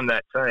and run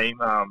that team,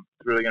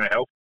 it's really going to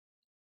help.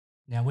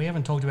 Now, we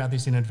haven't talked about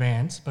this in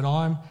advance, but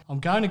I'm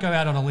going to go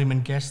out on a limb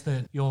and guess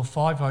that your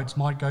 5 votes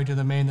might go to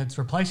the man that's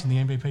replacing the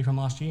MVP from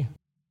last year.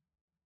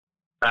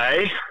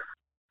 Hey?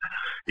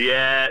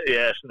 Yeah,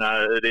 yes,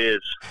 no, it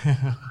is.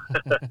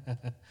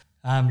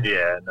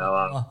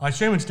 I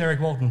assume it's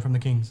Derek Walton from the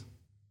Kings.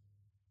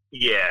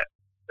 Yeah,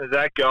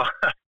 that guy.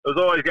 It was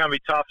always going to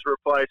be tough to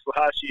replace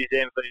last year's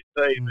MVP,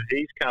 but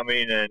he's come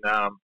in and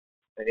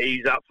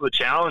he's up for the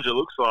challenge, it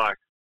looks like.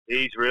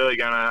 He's really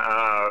going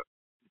to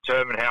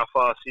determine how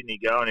far Sydney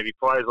go, and if he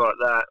plays like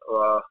that,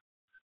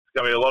 it's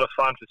going to be a lot of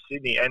fun for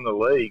Sydney and the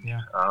league. Yeah.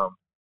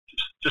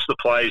 Just the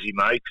plays he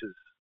makes is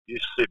you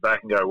just sit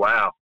back and go,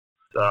 wow.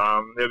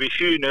 There'll be a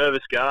few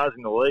nervous guys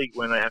in the league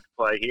when they have to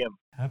play him.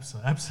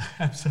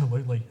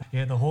 Absolutely.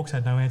 Yeah, the Hawks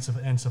had no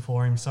answer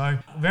for him. So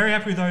very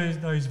happy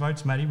with those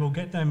votes, Matty. We'll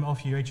get them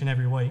off you each and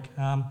every week.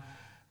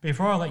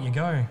 Before I let you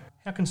go,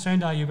 how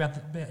concerned are you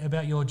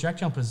about your Jack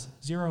Jumpers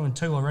 0 and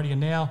 2 already,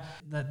 and now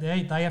that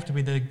they have to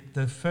be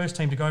the first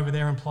team to go over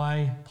there and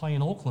play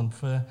in Auckland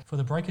for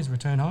the Breakers'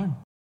 return home?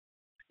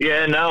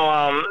 Yeah,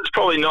 no, it's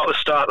probably not the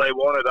start they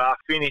wanted.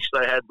 Finish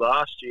they had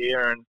last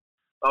year, and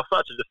they were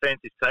such a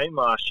defensive team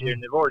last year,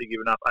 and they've already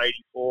given up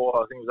 84.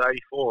 I think it was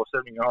 84 or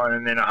 79,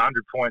 and then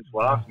 100 points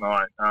last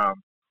night.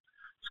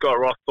 Scott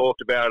Roth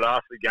talked about it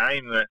after the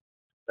game that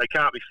they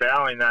can't be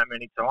fouling that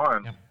many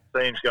times. Yep.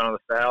 Teams going to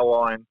the foul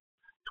line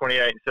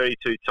 28 and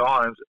 32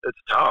 times. It's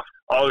tough.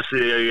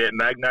 Obviously, you get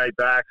Magnay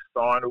back,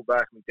 Steindl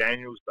back,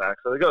 McDaniel's back.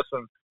 So they've got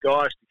some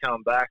guys to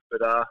come back.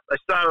 But they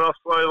started off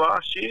slow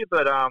last year,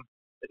 but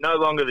they're no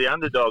longer the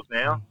underdogs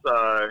now.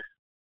 So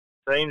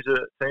teams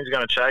are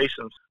going to chase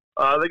them.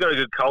 They've got a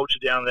good culture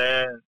down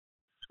there. And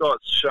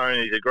Scott's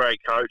shown he's a great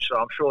coach, so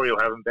I'm sure he'll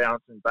have them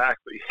bouncing back.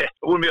 But yeah, it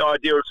wouldn't be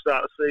ideal to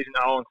start the season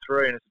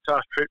 0-3, and it's a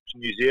tough trip to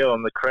New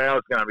Zealand. The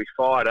crowd's going to be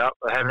fired up.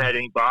 They haven't had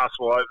any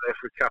basketball over there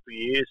for a couple of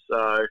years.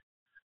 So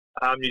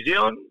New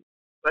Zealand,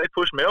 they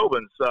pushed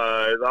Melbourne, so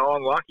they're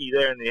unlucky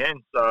there in the end.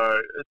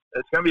 So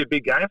it's going to be a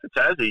big game for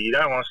Tassie. You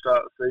don't want to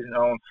start the season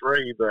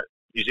 0-3, but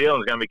New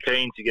Zealand's going to be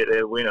keen to get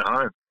their win at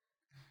home.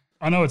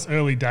 I know it's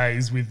early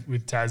days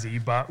with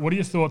Tassie, but what are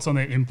your thoughts on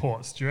their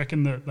imports? Do you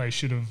reckon that they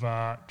should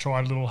have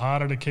tried a little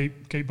harder to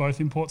keep both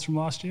imports from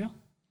last year?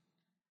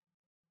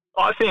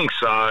 I think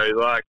so.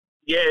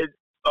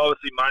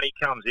 Obviously money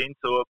comes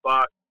into it,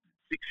 but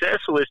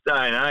successful this day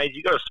and age,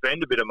 you've got to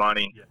spend a bit of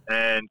money. Yeah.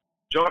 And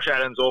Josh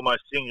Adams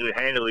almost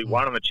single-handedly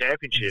won him a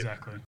championship.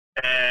 Exactly.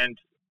 And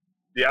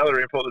the other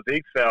import, the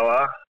big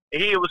fella,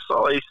 he was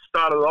solid. He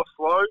started off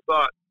slow,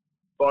 but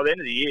by the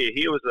end of the year,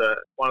 he was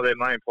one of their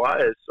main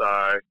players.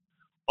 So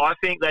I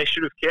think they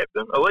should have kept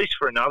them, at least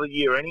for another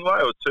year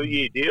anyway, or a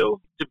 2-year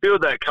deal. To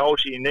build that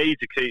culture, you need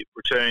to keep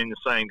returning the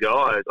same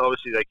guys.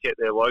 Obviously, they kept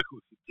their local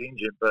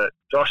contingent, but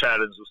Josh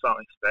Adams was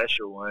something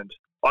special, and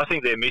I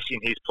think they're missing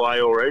his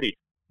play already.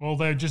 Well,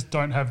 they just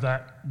don't have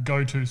that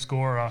go-to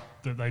scorer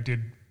that they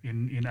did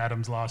in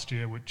Adams last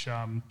year, which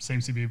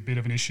seems to be a bit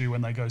of an issue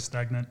when they go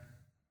stagnant.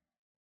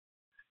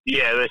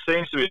 Yeah, there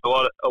seems to be a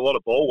lot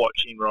of ball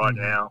watching right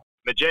now.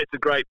 Majet's a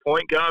great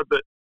point guard,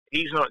 but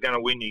he's not going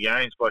to win you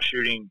games by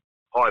shooting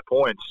high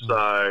points.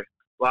 So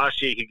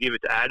last year he could give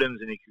it to Adams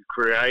and he could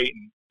create,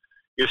 and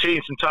he was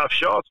hitting some tough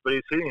shots, but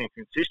he's hitting them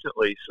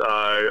consistently.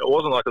 So it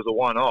wasn't like it was a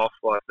one-off.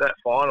 Like that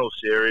final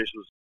series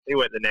he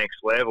went the next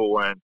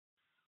level, and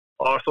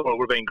I thought it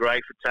would have been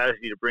great for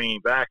Tassie to bring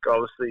him back.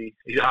 Obviously,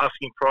 his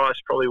asking price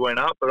probably went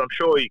up, but I'm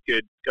sure you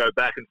could go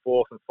back and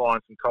forth and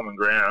find some common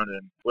ground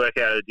and work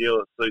out a deal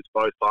that suits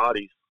both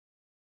parties.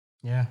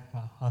 Yeah,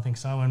 I think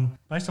so. And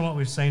based on what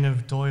we've seen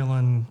of Doyle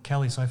and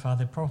Kelly so far,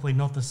 they're probably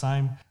not the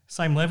same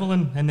level,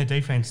 and their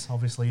defence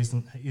obviously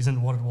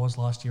isn't what it was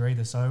last year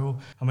either. So,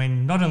 I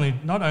mean, not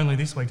only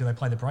this week do they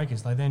play the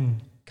Breakers, they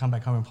then come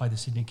back home and play the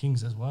Sydney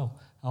Kings as well.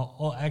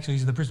 Actually,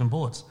 these are the Brisbane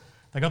Bullets.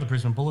 They got the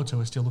Brisbane Bullets,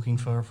 who are still looking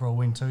for a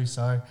win too.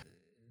 So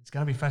it's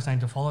going to be fascinating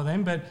to follow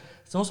them, but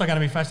it's also going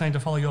to be fascinating to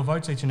follow your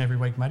votes each and every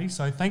week, Matty.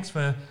 So thanks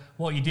for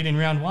what you did in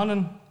round one,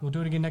 and we'll do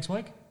it again next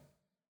week.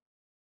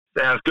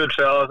 Sounds good,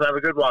 fellas. Have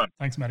a good one.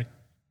 Thanks, Matty.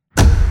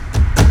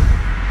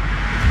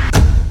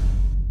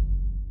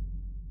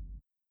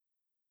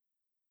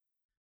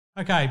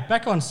 Okay,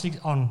 back on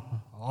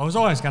I was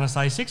always going to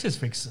say Sixers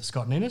Fix,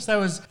 Scott and Innes. That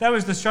was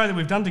the show that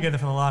we've done together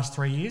for the last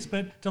 3 years,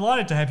 but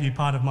delighted to have you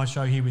part of my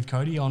show here with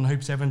Cody on Hoop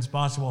 7's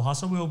Basketball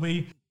Hustle. We'll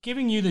be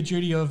giving you the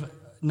duty of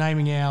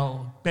naming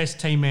our best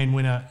team man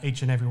winner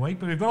each and every week,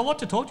 but we've got a lot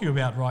to talk to you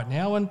about right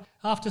now, and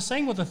after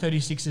seeing what the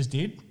 36ers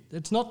did,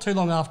 it's not too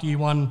long after you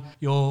won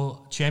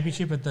your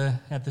championship at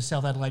the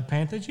South Adelaide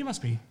Panthers. You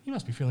must be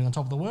feeling on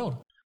top of the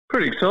world.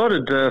 Pretty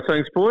excited,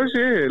 thanks boys.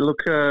 Yeah,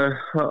 look,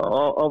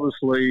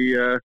 obviously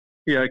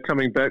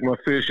coming back my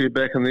first year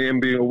back in the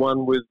NBL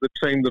one with the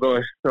team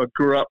that I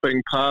grew up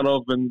being part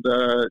of, and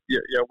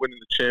winning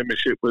the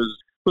championship was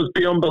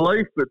beyond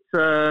belief. But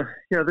then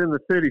the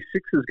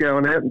 36ers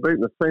going out and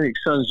beating the Phoenix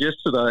Suns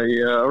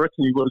yesterday, I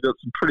reckon you would have got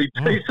some pretty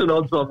decent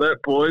odds on that,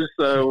 boys.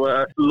 So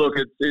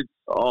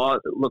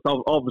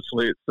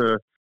obviously it's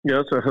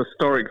a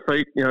historic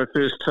feat,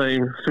 first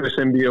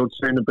NBL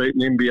team to beat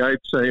an NBA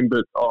team.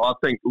 But I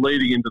think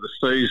leading into the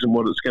season,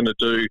 what it's going to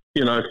do,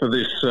 for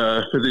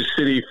this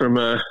city from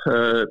a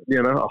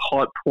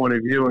hype point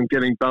of view and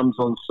getting bums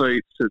on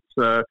seats,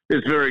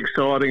 it's very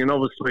exciting. And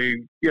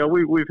obviously,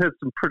 we've had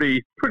some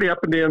pretty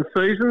up and down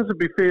seasons, it'd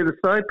be fair to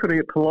say, putting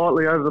it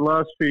politely, over the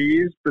last few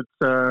years. But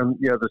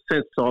the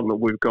sense of excitement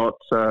we've got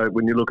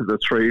when you look at the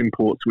 3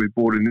 imports we've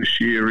brought in this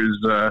year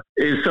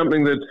is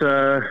something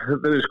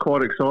that is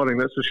quite exciting.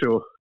 That's for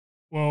sure.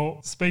 Well,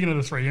 speaking of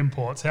the 3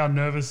 imports, how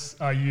nervous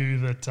are you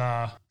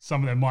that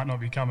some of them might not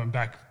be coming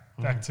back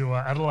to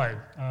Adelaide?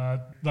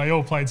 They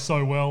all played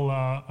so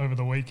well over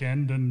the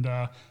weekend and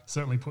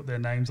certainly put their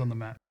names on the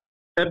map.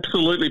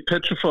 Absolutely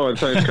petrified,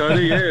 thanks,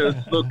 Cody. Yeah,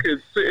 look,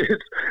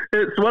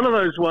 it's one of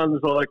those ones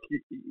like,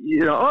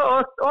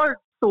 I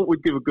thought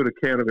we'd give a good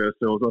account of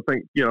ourselves. I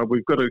think,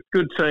 we've got a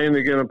good team.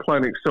 They're going to play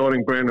an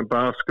exciting brand of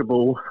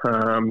basketball.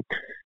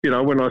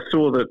 When I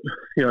saw that,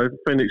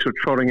 Phoenix were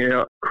trotting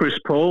out Chris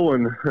Paul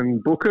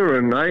and Booker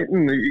and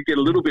Ayton, you get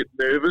a little bit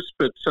nervous.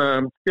 But,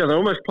 they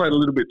almost played a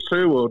little bit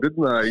too well,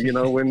 didn't they?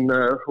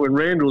 When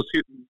Randall's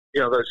hitting,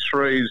 those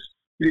threes,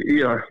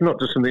 not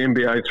just in the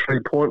NBA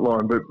 3-point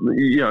line, but,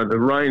 the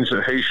range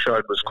that he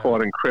showed was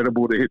quite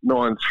incredible. To hit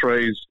 9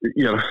 threes,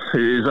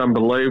 is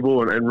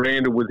unbelievable. And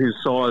Randall, with his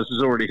size,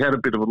 has already had a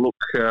bit of a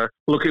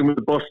look in with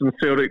the Boston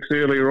Celtics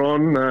earlier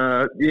on.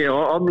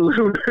 I'm a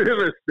little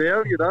nervous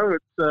now,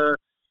 it's...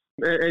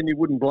 And you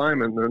wouldn't blame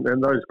them.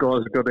 And those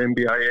guys have got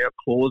NBA out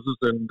clauses,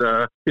 and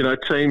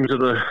teams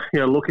that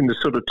are looking to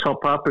sort of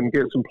top up and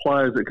get some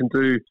players that can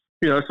do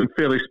some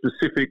fairly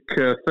specific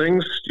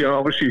things.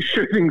 Obviously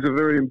shooting's a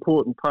very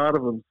important part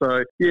of them.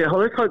 So I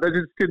hope they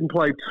just didn't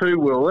play too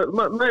well.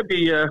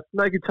 Maybe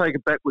they could take a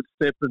backward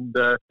step, and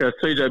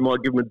CJ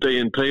might give them a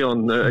DNP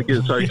on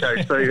against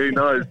OKC. Who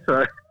knows?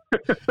 So.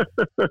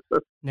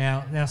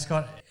 Now,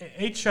 Scott,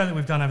 each show that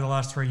we've done over the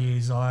last 3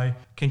 years, I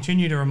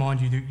continue to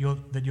remind you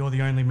that you're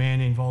the only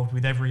man involved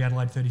with every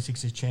Adelaide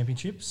 36ers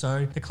championship.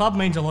 So the club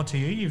means a lot to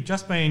you. You've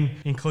just been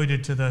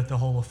included to the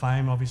Hall of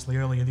Fame, obviously,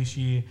 earlier this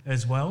year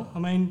as well. I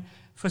mean,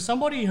 for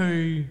somebody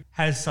who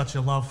has such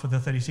a love for the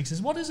 36ers,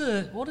 what does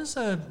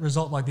a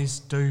result like this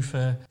do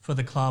for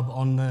the club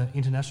on the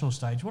international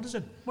stage? What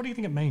do you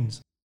think it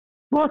means?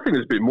 Well, I think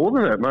it's a bit more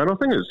than that, mate. I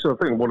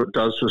think what it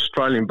does for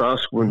Australian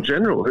basketball in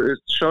general, it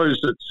shows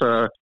that,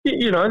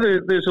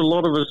 there's a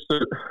lot of us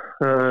that,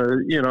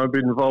 have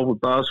been involved with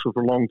basketball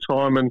for a long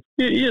time. And,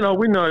 we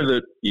know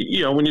that,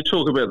 when you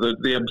talk about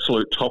the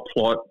absolute top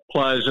flight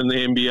players in the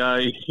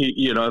NBA,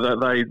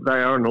 that they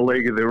are in a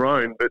league of their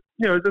own. But,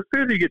 the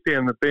further you get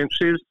down the bench,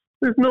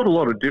 there's not a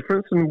lot of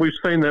difference. And we've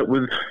seen that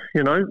with,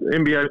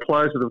 NBA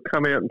players that have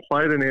come out and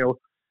played in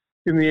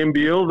the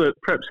NBL that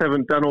perhaps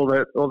haven't done all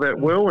that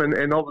well,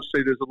 and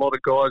obviously there's a lot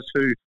of guys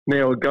who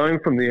now are going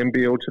from the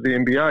NBL to the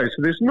NBA.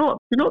 So you're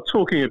not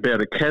talking about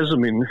a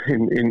chasm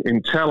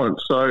in talent.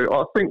 So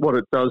I think what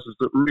it does is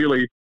it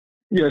really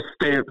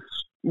stamps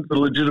the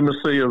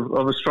legitimacy of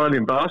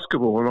Australian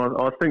basketball, and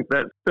I think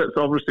that's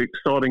obviously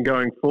exciting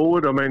going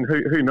forward. I mean,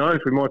 who knows?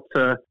 We might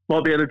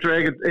be able to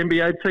drag an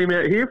NBA team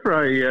out here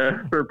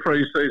for a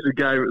pre-season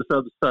game at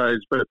some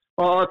stage. But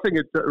I think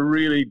it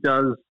really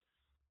does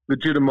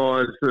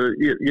legitimise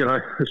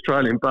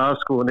Australian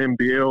basketball and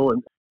NBL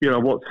and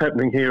what's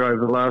happening here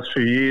over the last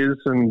few years,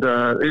 and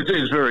it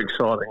is very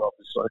exciting,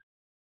 obviously.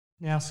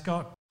 Now,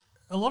 Scott,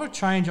 a lot of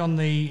change on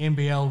the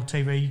NBL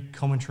TV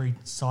commentary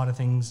side of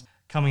things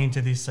coming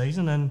into this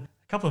season, and a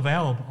couple of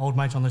our old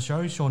mates on the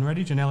show, Sean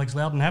Redditch and Alex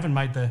Loudon, haven't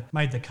made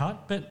the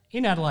cut. But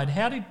in Adelaide,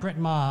 how did Brett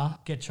Maher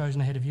get chosen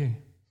ahead of you?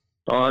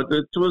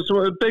 It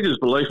was beggars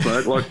belief,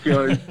 mate. Like,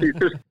 you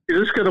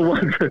just got to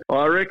wonder.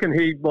 I reckon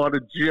he might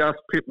have just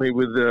pipped me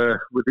with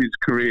his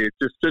career,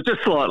 just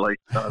slightly.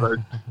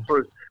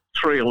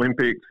 Three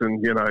Olympics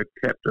and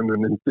captain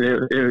and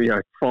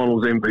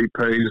finals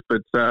MVPs.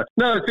 But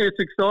no, it's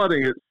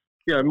exciting. It's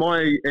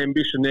my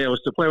ambition now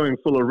is to plough him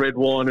full of red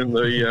wine in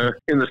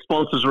the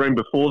sponsors room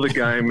before the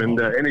game, and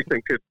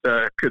anything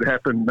could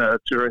happen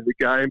during the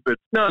game. But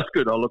no, it's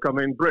good.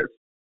 Brett.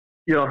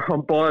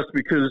 I'm biased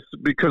because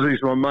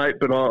he's my mate,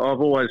 but I've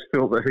always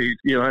felt that he's,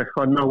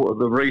 I know what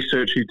the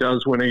research he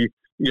does when he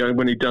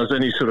does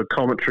any sort of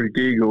commentary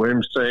gig or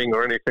emceeing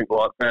or anything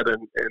like that.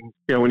 And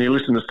when you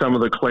listen to some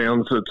of the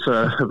clowns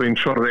that have been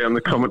trotted out in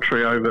the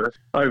commentary over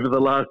the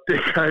last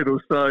decade or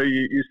so,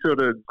 you sort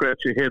of scratch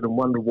your head and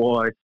wonder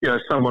why,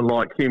 someone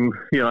like him,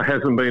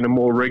 hasn't been a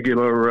more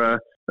regular,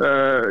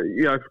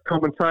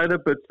 commentator.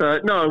 But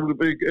no, it'd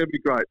be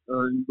great.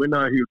 We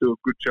know he'll do a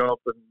good job,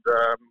 and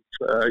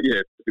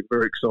it's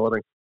very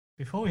exciting.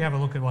 Before we have a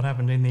look at what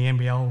happened in the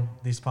NBL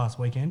this past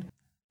weekend,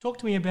 Talk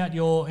to me about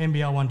your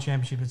NBL 1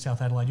 championship at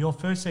South Adelaide. Your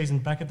first season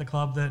back at the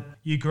club that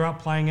you grew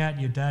up playing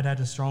at, your dad had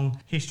a strong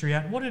history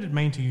at. What did it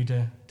mean to you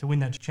to win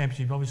that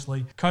championship?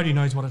 Obviously, Cody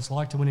knows what it's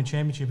like to win a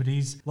championship at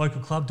his local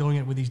club, doing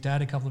it with his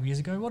dad a couple of years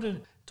ago.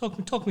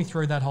 Talk me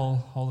through that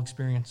whole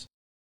experience.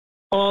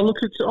 Oh, look,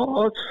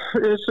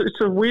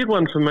 it's a weird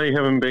one for me,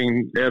 having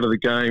been out of the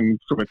game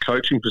from a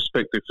coaching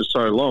perspective for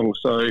so long.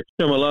 So,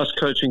 my last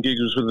coaching gig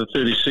was with the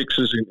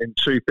 36ers in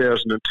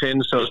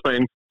 2010. So it's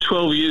been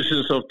 12 years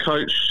since I've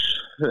coached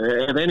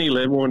at any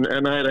level and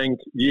 18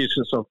 years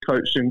since I've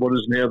coached in what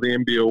is now the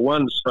NBL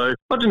 1. So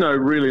I didn't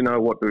really know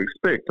what to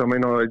expect. I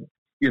mean, I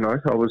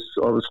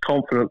was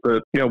confident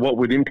that, what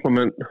we'd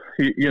implement,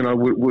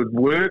 would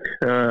work.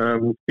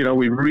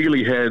 We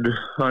really had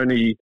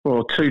only,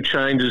 2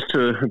 changes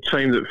to a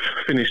team that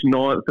finished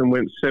 9th and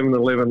went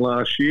 7-11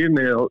 last year.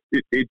 Now,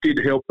 it did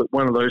help that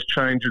one of those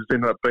changes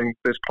ended up being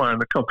best player in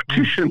the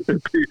competition.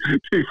 To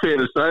be fair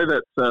to say,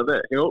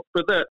 that helped.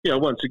 But that,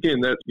 once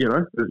again, that,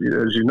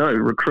 as you know,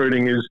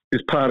 recruiting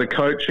is part of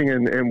coaching,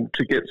 and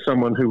to get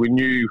someone who we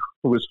knew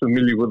was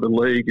familiar with the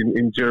league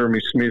in Jeremy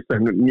Smith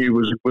and knew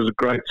was a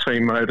great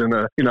teammate and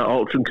a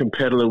ultra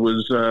competitor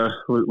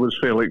was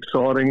fairly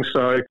exciting.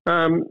 So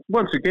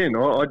once again,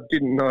 I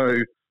didn't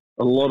know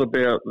a lot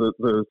about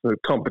the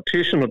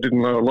competition. I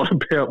didn't know a lot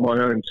about my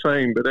own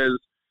team, but as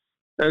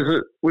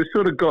we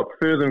sort of got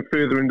further and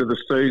further into the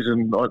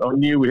season, I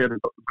knew we had a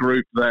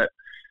group that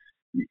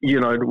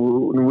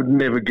would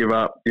never give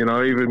up.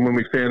 Even when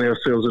we found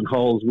ourselves in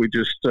holes, we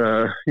just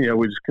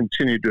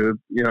continued to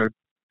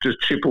just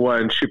chip away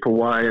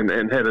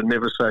and had a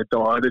never say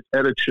die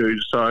attitude.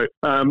 So,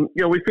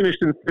 we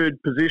finished in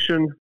 3rd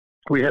position.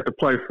 We had to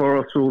play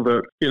Forrestal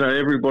that,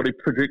 everybody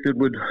predicted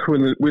would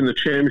win the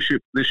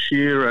championship this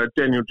year.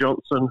 Daniel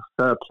Johnson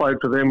played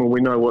for them, and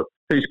we know what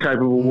he's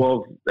capable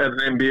of at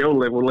an NBL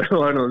level, let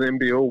alone on an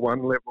NBL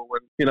 1 level.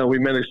 And, we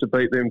managed to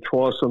beat them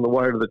twice on the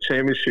way to the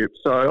championship.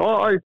 So,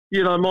 I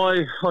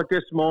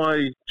guess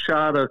my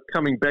charter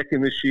coming back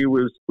in this year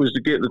was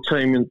to get the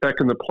team back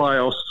in the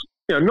playoffs.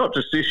 Not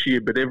just this year,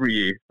 but every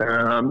year.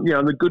 And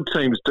the good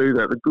teams do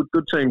that. The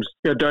good teams,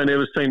 don't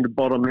ever seem to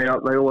bottom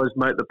out. They always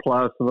make the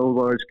playoffs and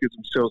always give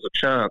themselves a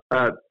chance.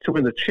 To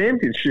win the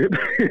championship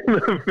in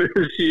the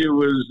first year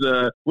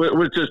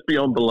was just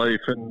beyond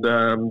belief,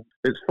 and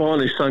it's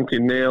finally sunk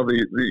in now.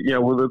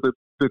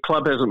 The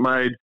club hasn't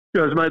made.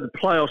 It's made the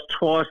playoffs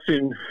twice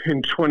in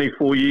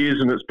 24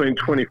 years, and it's been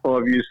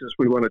 25 years since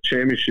we won a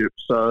championship.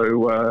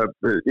 So,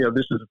 this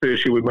is the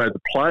first year we've made the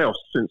playoffs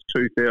since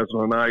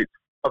 2008.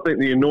 I think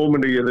the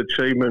enormity of the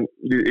achievement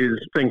is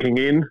sinking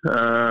in.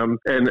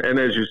 And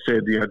as you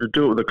said, to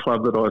do it with a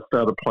club that I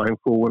started playing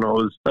for when I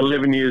was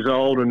 11 years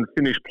old and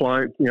finished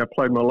playing,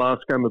 played my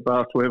last game of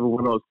basketball ever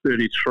when I was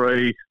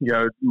 33.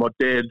 My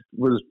dad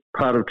was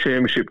part of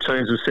championship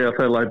teams of South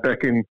Adelaide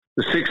back in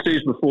the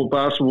 60s before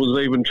basketball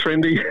was even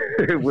trendy.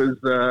 It was,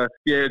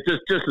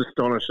 just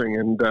astonishing.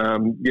 And,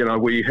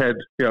 we had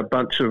a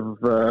bunch of,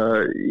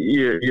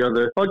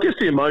 I guess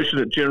the emotion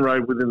it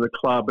generated within the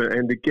club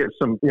and to get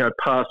some,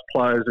 past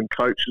players and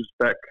coaches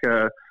back,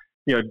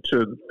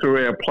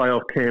 through our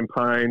playoff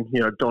campaign,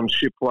 Don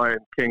Shipley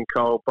and Ken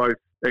Cole, both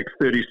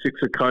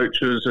ex-36er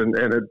coaches and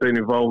had been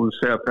involved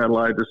in South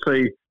Adelaide, to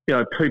see,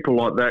 people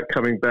like that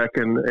coming back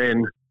and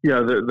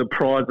the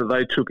pride that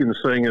they took in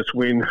seeing us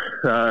win,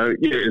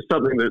 it's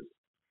something that's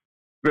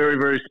very,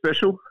 very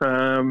special.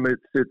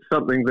 It's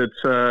something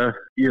that,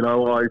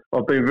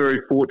 I've been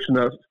very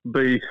fortunate to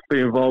be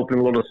involved in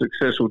a lot of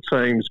successful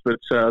teams, but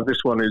this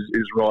one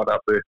is right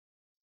up there.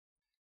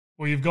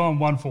 Well, you've gone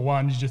 1 for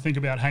 1. Did you think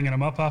about hanging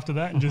them up after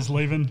that and just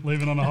leaving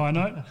on a high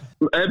note?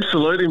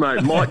 Absolutely,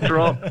 mate. Mic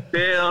drop,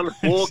 down,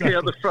 walk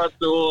out the front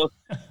door,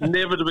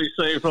 never to be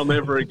seen from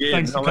ever again.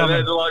 Thanks for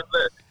coming.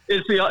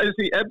 It's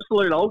the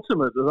absolute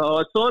ultimate.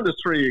 I signed a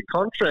 3-year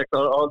contract.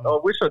 I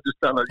wish I'd just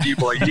done it year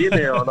by year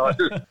now, and I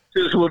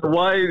just would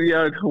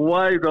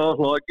waved off,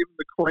 like give them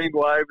the clean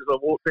wave as I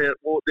walked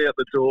out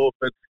the door.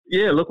 But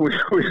yeah, look, we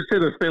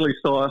set a fairly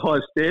high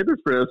standard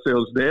for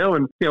ourselves now,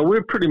 and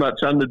we're pretty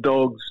much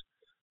underdogs.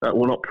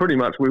 Well, not pretty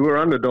much. We were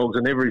underdogs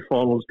in every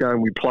finals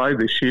game we played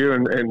this year,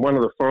 and one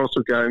of the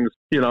Forrestal games,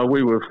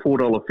 we were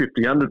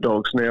 $4.50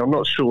 underdogs. Now, I'm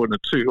not sure in a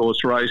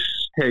 2-horse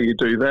race how you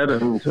do that,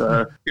 and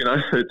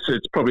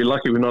it's probably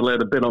lucky we're not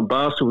allowed to bet on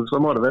basketball, because I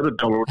might have had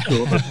 $1 or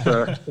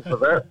 $2 for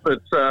that.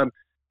 But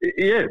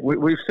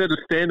we've set a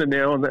standard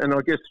now, and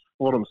I guess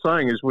what I'm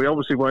saying is we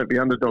obviously won't be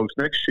underdogs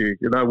next year.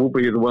 We'll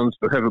be the ones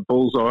that have a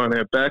bullseye on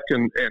our back,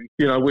 and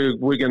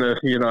we're going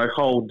to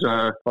hold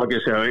I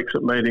guess our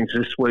exit meetings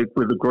this week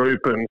with the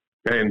group,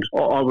 and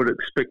I would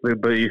expect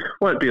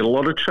won't be a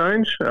lot of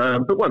change.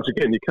 But once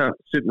again, you can't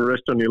sit and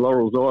rest on your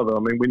laurels either. I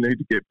mean, we need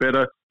to get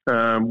better.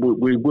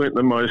 We weren't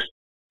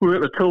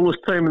the tallest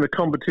team in the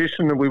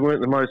competition, and we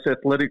weren't the most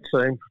athletic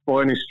team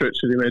by any stretch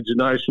of the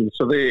imagination.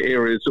 So they're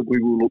areas that we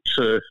will look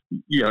to,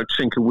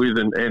 tinker with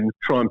and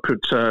try and put,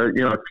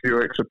 a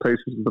few extra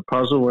pieces of the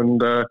puzzle and,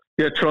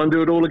 try and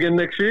do it all again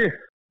next year.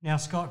 Now,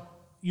 Scott,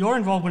 your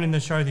involvement in the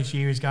show this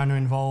year is going to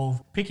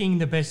involve picking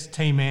the best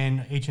team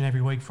man each and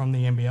every week from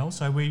the NBL.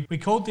 So we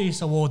called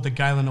this award the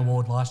Galen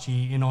Award last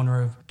year in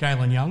honour of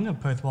Galen Young, a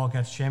Perth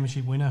Wildcats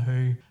championship winner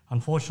who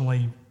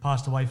unfortunately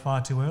passed away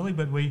far too early,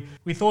 but we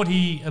thought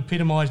he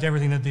epitomised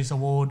everything that this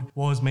award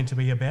was meant to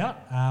be about.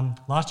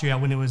 Last year our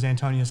winner was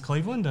Antonius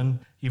Cleveland, and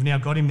you've now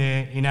got him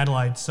there in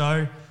Adelaide.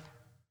 So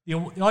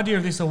the idea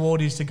of this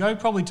award is to go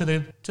probably to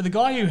the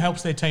guy who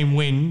helps their team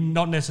win,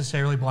 not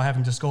necessarily by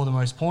having to score the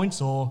most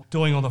points or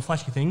doing all the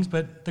flashy things,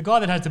 but the guy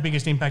that has the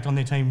biggest impact on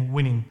their team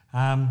winning.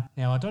 Now,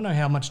 I don't know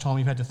how much time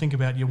you've had to think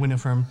about your winner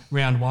from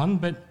round one,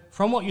 but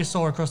from what you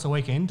saw across the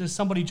weekend, does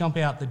somebody jump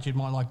out that you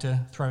might like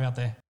to throw out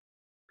there?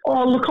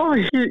 Oh, look,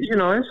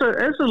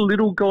 as a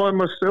little guy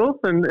myself,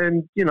 and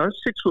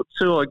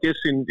 6'2", I guess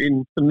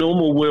in the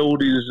normal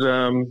world is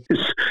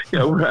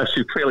we're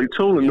actually fairly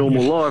tall in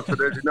normal life, but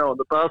as you know, on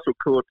the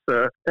basketball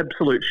court,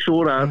 absolute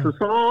short asses.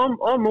 So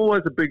I'm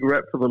always a big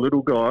rap for the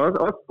little guy.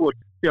 I thought,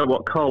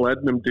 what Cole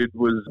Adnam did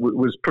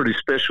was pretty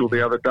special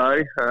the other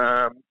day.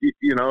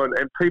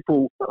 And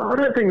people, I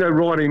don't think they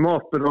write him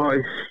off, but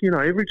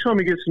every time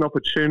he gets an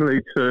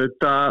opportunity to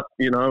dart,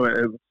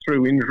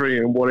 through injury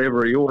and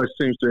whatever, he always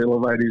seems to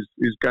elevate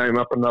his game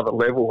up another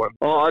level.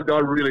 And I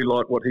really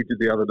liked what he did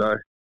the other day.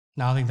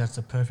 No, I think that's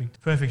the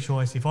perfect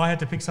choice. If I had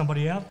to pick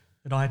somebody out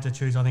that I had to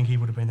choose, I think he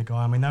would have been the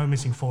guy. I mean, they were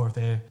missing 4 of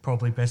their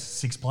probably best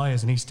 6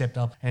 players, and he stepped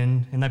up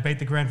and they beat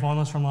the grand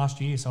finalists from last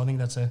year. So I think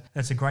that's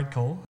a great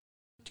call.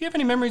 Do you have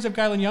any memories of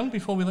Galen Young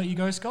before we let you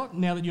go, Scott,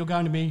 now that you're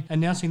going to be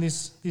announcing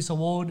this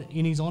award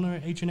in his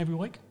honour each and every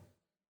week?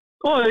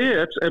 Oh,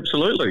 yeah,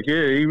 absolutely.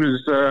 Yeah, he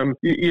was,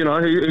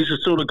 he's the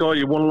sort of guy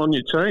you wanted on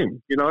your team.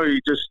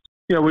 He just,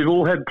 we've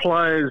all had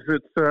players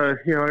that,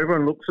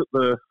 everyone looks at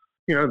the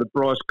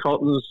Bryce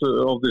Cottons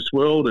of this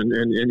world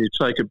and you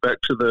take it back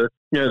to the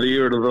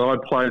era that I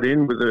played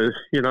in with the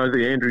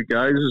Andrew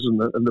Gazes and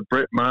the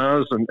Brett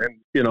Mars and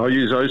I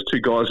use those 2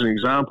 guys as an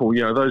example.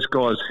 Those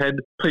guys had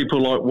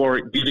people like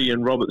Warwick Giddy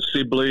and Robert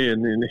Sibley,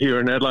 and here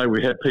in Adelaide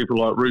we had people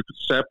like Rupert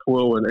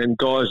Sapwell and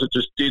guys that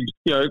just did,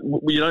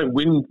 you don't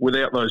win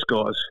without those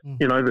guys.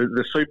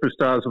 The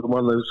superstars are the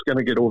one that's going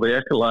to get all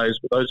the accolades,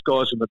 but those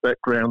guys in the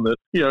background that,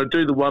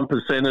 do the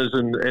 1%ers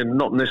and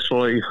not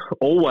necessarily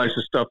always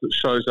the stuff that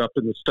shows up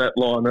in the stat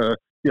line are,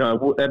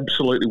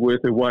 absolutely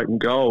worth their weight in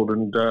gold.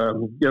 And,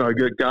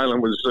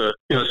 Galen was the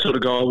sort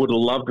of guy I would have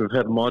loved to have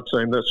had on my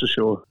team, that's for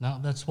sure. No,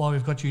 that's why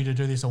we've got you to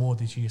do this award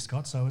this year,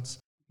 Scott. So it's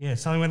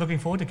something we're looking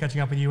forward to catching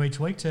up with you each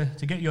week to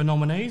get your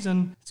nominees.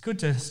 And it's good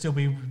to still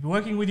be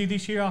working with you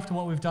this year after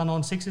what we've done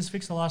on Sixers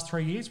Fix the last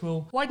 3 years.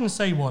 We'll wait and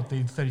see what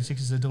the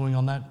 36ers are doing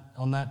on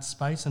that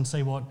space and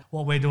see what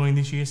we're doing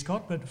this year,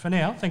 Scott. But for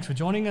now, thanks for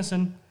joining us,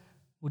 and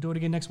we'll do it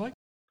again next week.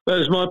 That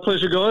is my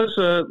pleasure, guys.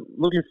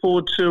 Looking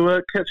forward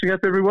to catching up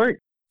every week.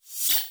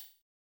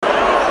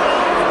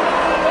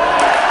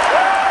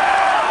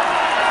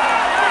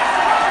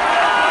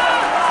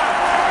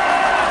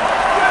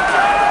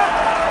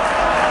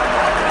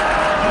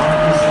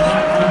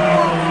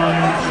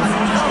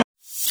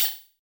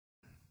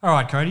 All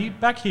right, Cody,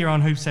 back here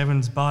on Hoop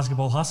 7's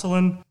Basketball Hustle,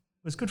 and it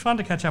was good fun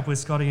to catch up with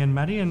Scotty and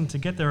Maddie and to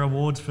get their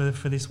awards for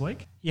this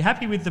week. You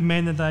happy with the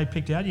men that they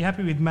picked out? You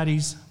happy with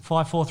Maddie's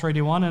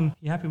 5-4-3-1, and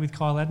you happy with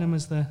Kyle Adnam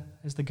as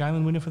the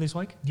Galen winner for this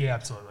week? Yeah,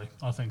 absolutely.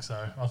 I think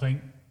so. I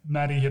think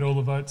Maddie hit all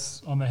the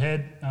votes on the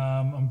head.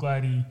 I'm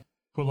glad he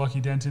put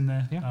Lockie Dent in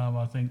there. Yeah.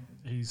 I think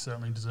he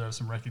certainly deserves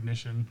some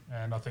recognition,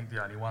 and I think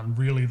the only one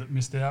really that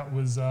missed out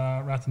was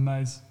Rathan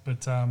Mays.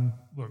 But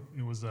look,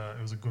 it was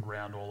a good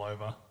round all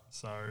over,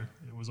 so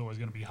it was always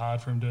going to be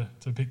hard for him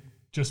to pick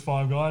just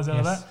 5 guys out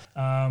of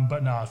that.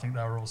 But no, I think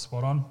they were all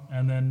spot on.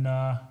 And then,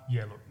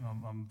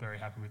 I'm very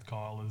happy with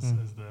Kyle as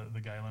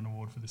the Galen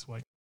Award for this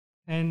week.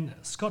 And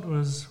Scott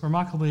was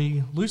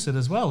remarkably lucid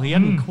as well. He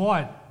hadn't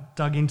quite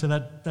dug into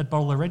that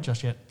bottle of red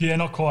just yet. Yeah,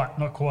 not quite.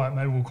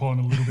 Maybe we'll call him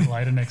a little bit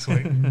later next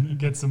week and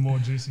get some more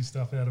juicy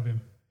stuff out of him.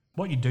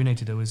 What you do need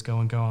to do is go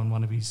on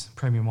one of his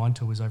premium wine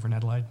tours over in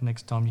Adelaide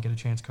next time you get a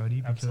chance,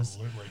 Cody.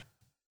 Absolutely.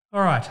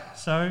 All right,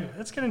 so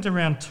let's get into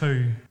round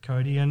 2,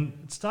 Cody, and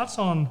it starts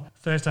on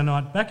Thursday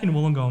night back in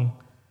Wollongong.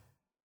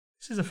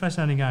 This is a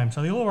fascinating game.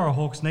 So the Illawarra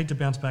Hawks need to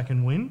bounce back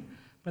and win,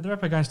 but they're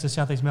up against the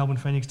South East Melbourne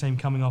Phoenix team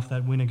coming off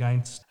that win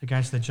against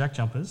the Jack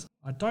Jumpers.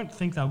 I don't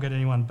think they'll get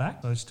anyone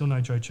back. There's still no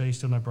Joe Cheese,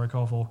 still no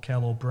Brokoff or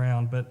Cal or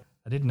Brown, but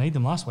they didn't need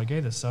them last week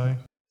either, so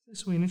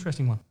this will be an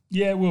interesting one.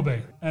 Yeah, it will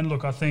be. And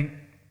look, I think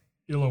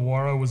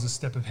Illawarra was a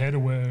step ahead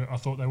of where I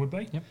thought they would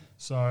be. Yep.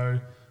 So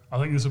I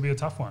think this will be a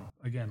tough one.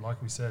 Again,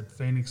 like we said,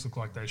 Phoenix looked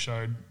like they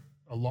showed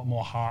a lot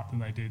more heart than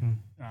they did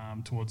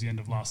towards the end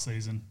of last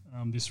season,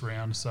 this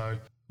round. So,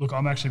 look,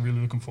 I'm actually really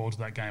looking forward to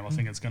that game. I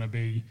think it's going to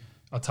be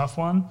a tough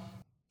one.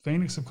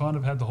 Phoenix have kind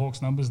of had the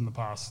Hawks' numbers in the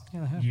past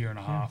year and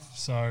a half.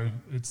 So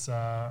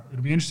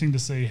it'll be interesting to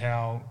see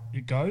how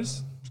it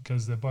goes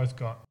because they've both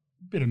got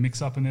a bit of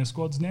mix-up in their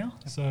squads now,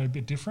 so a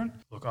bit different.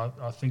 Look,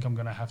 I think I'm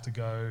going to have to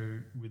go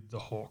with the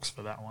Hawks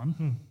for that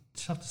one.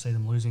 It's tough to see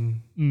them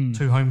losing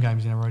 2 home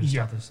games in a row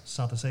to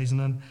start the season.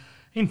 And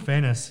in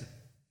fairness,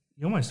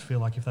 you almost feel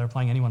like if they were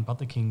playing anyone but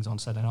the Kings on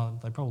Saturday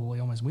night, they'd probably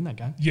almost win that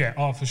game.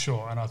 Yeah, for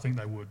sure. And I think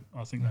they would.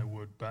 They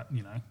would. But,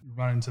 you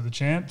run into the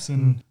champs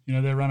and,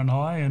 they're running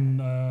high. And,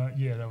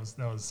 that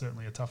was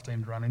certainly a tough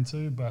team to run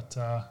into. But,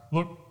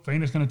 look,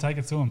 Phoenix going to take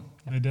it to them.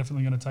 They're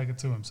definitely going to take it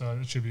to them. So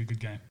it should be a good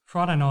game.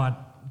 Friday night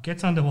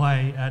gets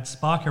underway at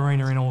Spark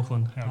Arena in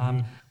Auckland.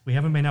 We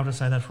haven't been able to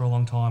say that for a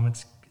long time.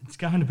 It's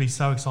going to be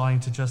so exciting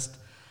to just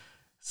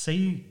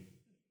see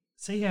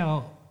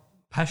how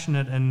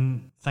passionate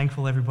and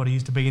thankful everybody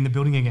is to be in the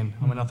building again.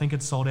 I mean, I think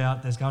it's sold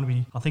out. There's going to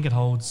be, I think it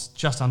holds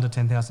just under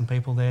 10,000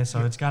 people there,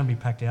 so it's going to be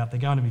packed out. They're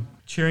going to be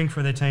cheering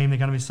for their team. They're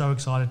going to be so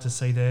excited to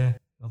see the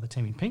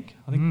team in pink.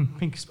 I think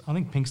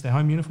pink's their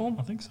home uniform.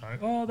 I think so.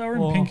 Oh, they were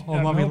in pink. Or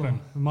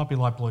it might be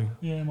light blue.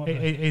 Yeah, it might be.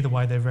 Either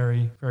way, they're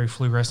very, very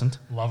fluorescent.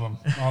 Love them.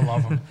 I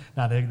love them.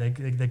 No,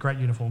 they're great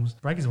uniforms.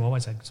 Breakers have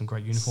always had some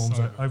great uniforms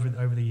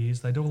over the years.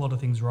 They do a lot of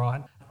things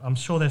right. I'm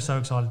sure they're so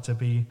excited to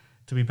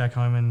be back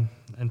home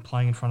and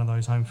playing in front of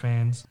those home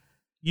fans.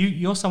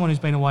 You're someone who's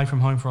been away from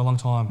home for a long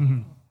time.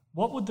 Mm-hmm.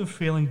 What would the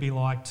feeling be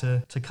like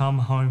to come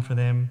home for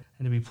them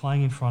and to be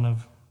playing in front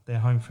of their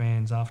home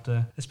fans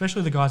after,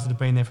 especially the guys that have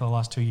been there for the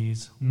last 2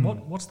 years?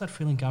 What's that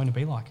feeling going to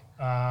be like?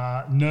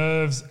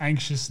 Nerves,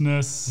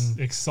 anxiousness,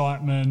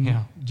 excitement,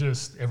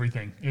 just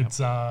everything. It's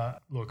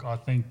look, I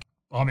think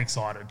I'm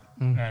excited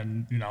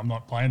and I'm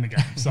not playing the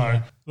game.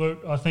 So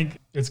look, I think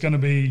it's going to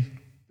be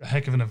a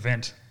heck of an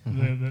event.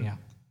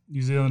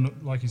 New Zealand,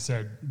 like you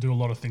said, do a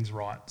lot of things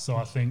right. So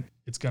I think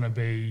it's going to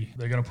be,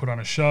 they're going to put on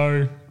a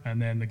show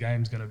and then the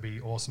game's going to be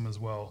awesome as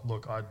well.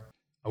 Look, I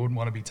wouldn't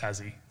want to be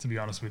Tassie, to be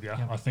honest with you.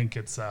 I think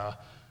it's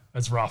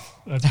rough.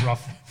 It's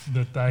rough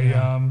that they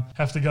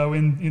have to go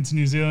into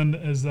New Zealand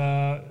as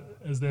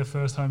their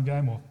first home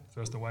game or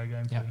first away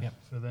game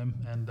for them.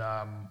 And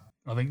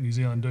I think New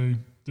Zealand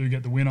do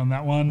get the win on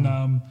that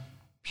one,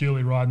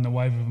 purely riding the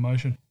wave of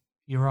emotion.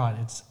 You're right.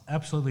 It's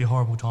absolutely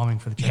horrible timing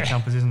for the Czech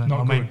Jumpers, isn't it?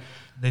 Not good.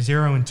 They're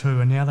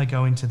 0-2, and now they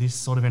go into this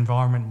sort of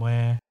environment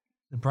where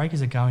the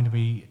Breakers are going to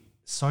be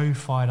so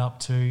fired up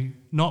to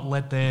not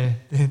let their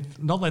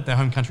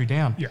home country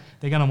down. Yeah.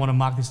 They're going to want to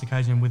mark this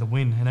occasion with a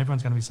win, and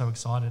everyone's going to be so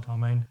excited. I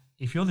mean,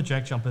 if you're the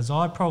Jack Jumpers,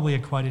 I'd probably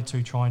equate it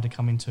to trying to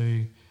come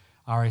into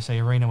RAC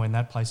Arena when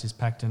that place is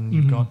packed and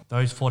you've got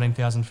those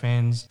 14,000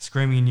 fans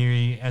screaming in your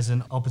ear as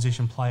an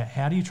opposition player.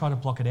 How do you try to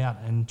block it out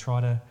and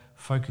try to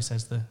focus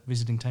as the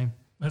visiting team?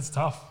 It's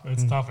tough.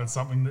 It's tough. It's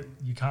something that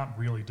you can't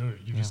really do.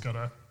 You've just got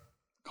to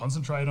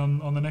concentrate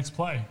on the next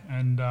play.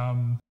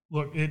 And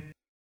look,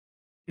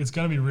 it's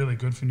going to be really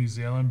good for New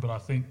Zealand, but I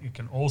think it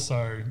can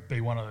also be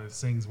one of those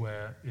things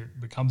where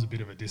it becomes a bit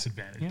of a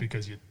disadvantage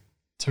because you're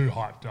too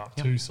hyped up,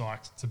 too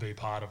psyched to be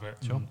part of it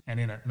and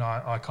in it. And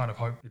I kind of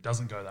hope it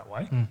doesn't go that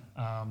way.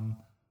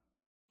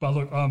 But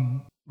look,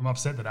 I'm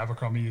upset that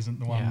Abercrombie isn't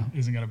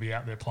going to be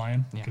out there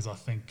playing because I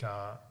think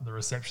the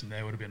reception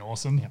there would have been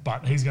awesome.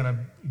 But he's going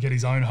to get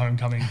his own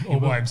homecoming all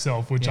by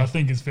himself, which I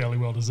think is fairly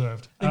well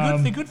deserved.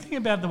 The good thing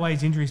about the way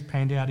his injuries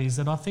panned out is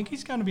that I think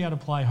he's going to be able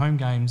to play home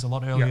games a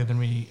lot earlier than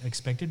we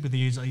expected with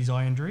his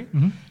eye injury.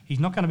 He's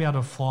not going to be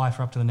able to fly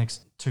for up to the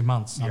next 2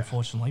 months,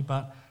 unfortunately,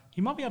 but he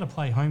might be able to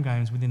play home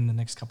games within the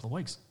next couple of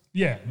weeks.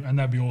 Yeah, and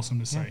that'd be awesome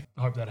to see.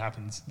 I hope that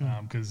happens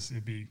because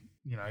it'd be...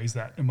 he's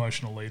that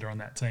emotional leader on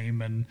that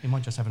team. And he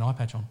might just have an eye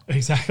patch on.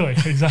 Exactly.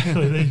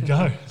 There you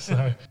go.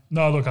 So,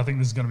 no, look, I think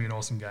this is going to be an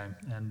awesome game.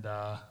 And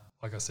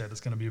like I said,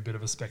 it's going to be a bit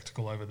of a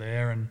spectacle over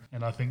there.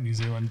 And I think New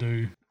Zealand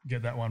do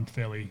get that one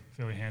fairly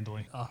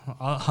handily.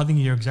 I think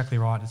you're exactly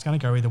right. It's going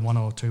to go either one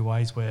or two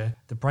ways where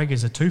the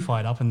Breakers are too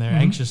fired up and their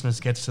anxiousness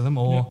gets to them,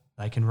 or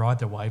they can ride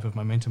the wave of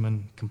momentum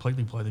and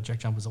completely blow the Jack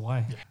Jumpers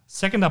away.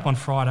 Second up on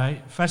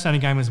Friday,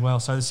 fascinating game as well.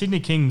 So the Sydney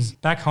Kings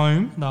back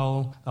home,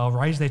 they'll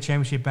raise their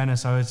championship banner,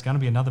 so it's going to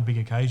be another big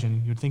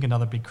occasion. You'd think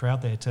another big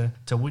crowd there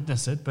to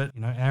witness it, but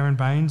Aaron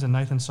Baines and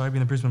Nathan Sobey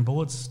and the Brisbane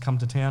Bullets come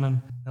to town and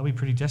they'll be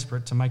pretty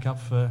desperate to make up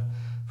for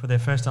their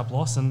first up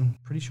loss, and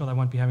pretty sure they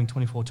won't be having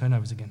 24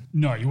 turnovers again.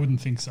 No, you wouldn't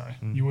think so.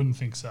 You wouldn't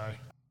think so.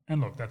 And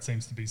look, that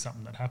seems to be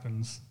something that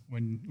happens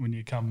when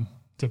you come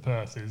to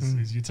Perth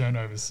is your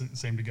turnovers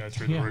seem to go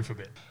through the roof a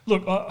bit.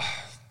 Look,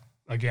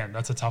 again,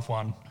 that's a tough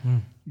one.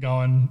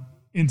 Going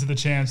into the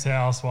champs'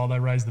 house while they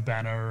raise the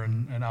banner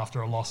and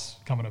after a loss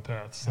coming to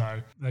Perth. So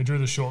they drew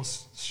the short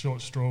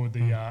straw with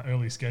the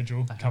early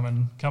schedule,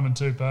 coming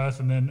to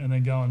Perth and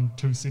then going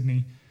to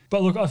Sydney.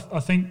 But look, I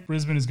think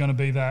Brisbane is going to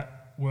be that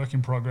work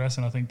in progress,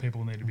 and I think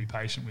people need to be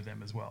patient with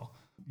them as well.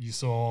 You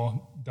saw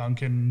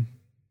Duncan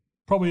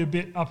probably a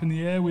bit up in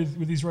the air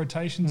with his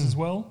rotations as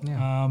well.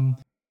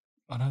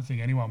 I don't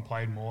think anyone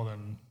played more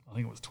than, I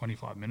think it was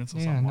 25 minutes or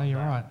something like that. You're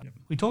right. Yep.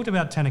 We talked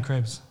about Tanner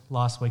Krebs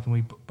last week and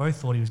we both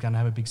thought he was going to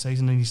have a big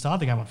season, and he started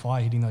the game on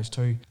fire, hitting those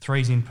 2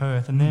 threes in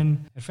Perth, and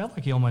then it felt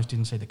like he almost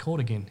didn't see the court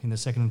again in the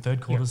second and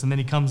third quarters, and then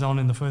he comes on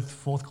in the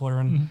fourth quarter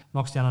and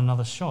knocks down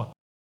another shot.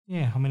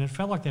 Yeah, I mean, it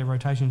felt like their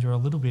rotations were a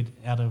little bit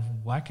out of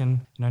whack,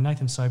 and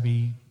Nathan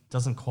Sobey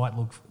doesn't quite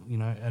look,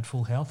 at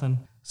full health, and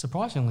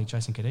surprisingly,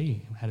 Jason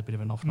Kadee had a bit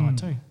of an off night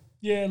too.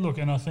 Yeah, look,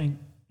 and I think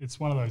it's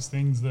one of those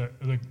things that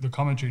the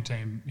commentary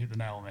team hit the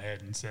nail on the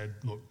head and said,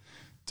 look,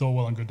 it's all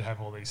well and good to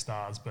have all these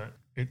stars, but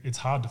it's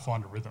hard to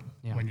find a rhythm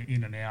when you're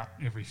in and out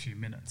every few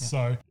minutes.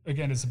 So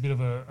again, it's a bit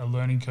of a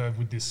learning curve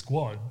with this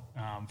squad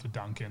for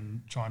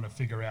Duncan, trying to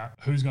figure out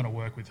who's going to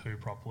work with who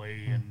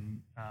properly,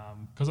 and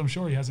because I'm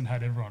sure he hasn't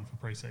had everyone for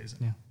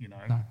preseason. You know,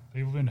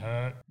 people have been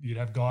hurt. You'd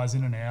have guys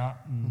in and out,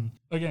 and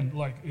again,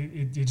 like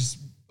it just.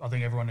 I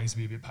think everyone needs to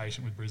be a bit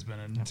patient with Brisbane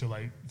until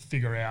they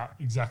figure out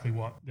exactly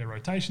what their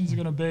rotations are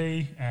going to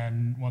be,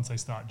 and once they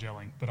start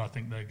gelling. But I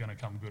think they're going to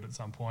come good at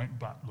some point.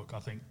 But look, I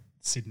think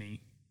Sydney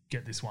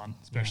get this one,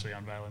 especially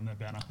unveiling their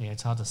banner. Yeah,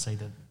 it's hard to see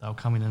that they'll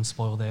come in and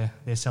spoil their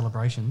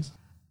celebrations.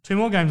 2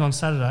 more games on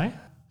Saturday.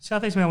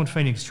 South East Melbourne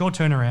Phoenix, short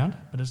turnaround,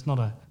 but it's not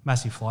a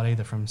massive flight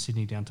either from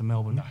Sydney down to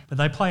Melbourne. No. But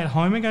they play at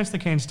home against the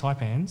Cairns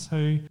Taipans,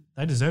 who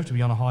they deserve to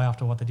be on a high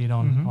after what they did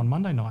on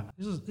Monday night.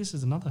 This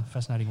is another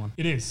fascinating one.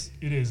 It is,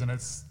 and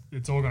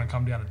it's all going to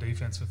come down to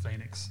defence for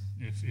Phoenix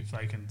if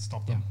they can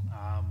stop them.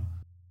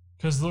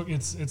 Because look,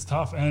 it's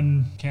tough,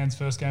 and Cairns'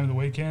 first game of the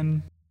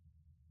weekend,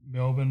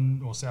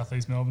 Melbourne or South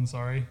East Melbourne,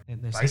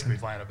 basically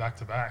playing a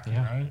back-to-back, you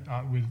know,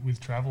 with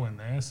travel in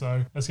there,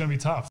 so that's going to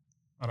be tough.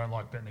 I don't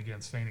like betting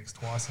against Phoenix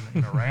twice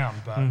in a round,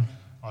 but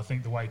I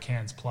think the way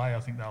Cairns play,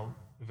 I think they'll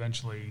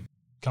eventually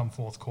come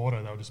fourth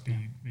quarter, they'll just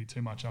be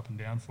too much up and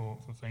down for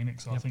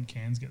Phoenix. So I think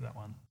Cairns get that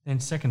one. Then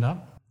second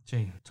up,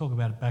 talk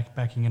about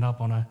backing it up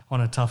on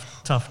a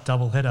tough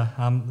double header.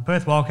 The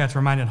Perth Wildcats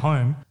remain at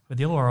home, but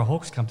the Illawarra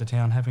Hawks come to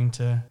town having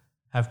to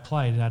have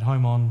played at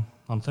home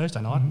on Thursday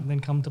night and then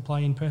come to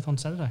play in Perth on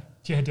Saturday.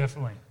 Yeah,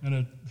 definitely.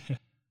 And it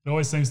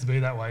always seems to be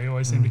that way. You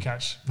always seem to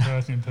catch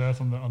Perth in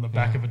Perth on the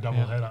back of a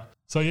double header.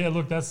 So yeah,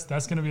 look, that's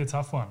going to be a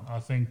tough one.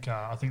 I think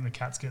the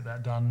Cats get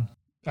that done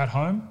at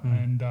home,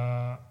 and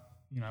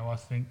I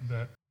think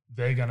that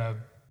they're going to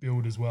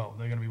build as well.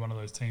 They're going to be one of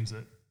those teams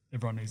that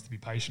everyone needs to be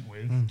patient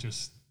with.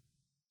 Just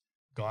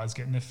guys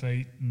getting their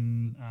feet,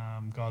 and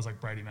guys like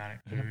Brady Manick,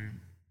 who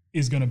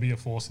is going to be a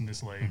force in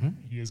this league.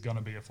 He is going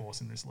to be a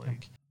force in this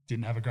league.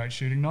 Didn't have a great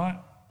shooting night,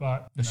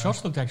 but the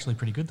shots looked actually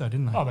pretty good though,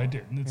 didn't they? Oh, they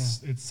did. And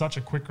it's such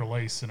a quick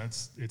release, and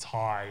it's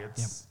high.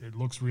 It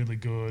looks really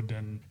good,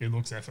 and it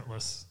looks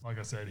effortless. Like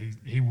I said,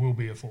 he will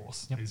be a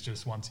force. It's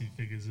just once he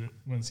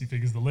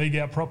figures the league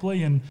out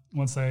properly, and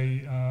once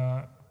they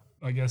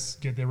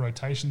get their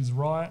rotations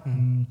right,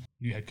 and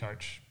new head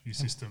coach, new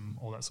system,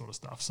 all that sort of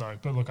stuff. So,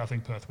 but look, I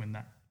think Perth win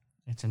that.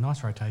 It's a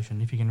nice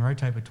rotation. If you can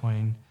rotate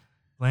between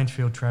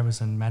Blanchfield,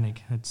 Travis, and Manick,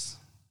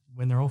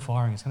 when they're all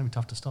firing, it's going to be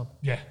tough to stop.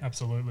 Yeah,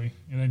 absolutely.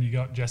 And then you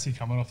got Jesse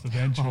coming off the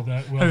bench with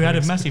that. Who had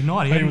a massive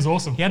night. He was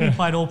awesome. He hadn't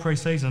played all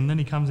pre-season, and then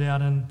he comes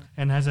out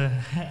and has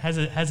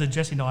a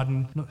Jesse night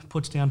and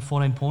puts down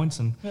 14 points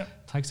and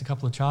takes a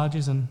couple of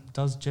charges and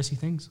does Jesse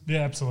things. Yeah,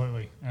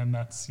 absolutely. And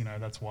that's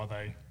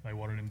why they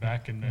wanted him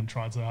back and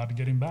tried so hard to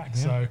get him back.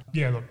 Yeah. So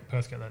yeah, look,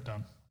 Perth get that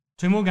done.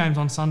 2 more games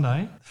on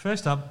Sunday.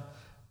 First up,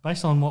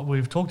 based on what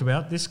we've talked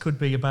about, this could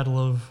be a battle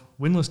of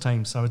winless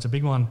teams, so it's a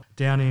big one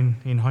down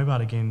in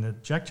Hobart again. The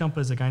Jack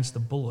Jumpers against the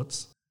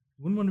Bullets.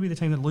 You wouldn't want to be the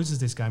team that loses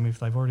this game if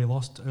they've already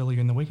lost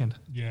earlier in the weekend.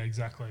 Yeah,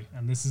 exactly.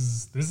 And this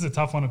is a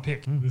tough one to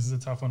pick. This is a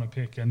tough one to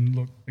pick. And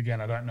look, again,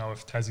 I don't know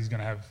if Tassie's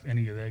going to have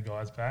any of their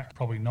guys back.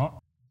 Probably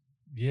not.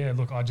 Yeah,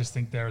 look, I just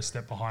think they're a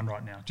step behind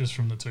right now, just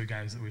from the 2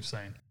 games that we've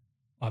seen.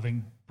 I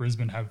think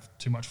Brisbane have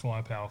too much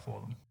firepower for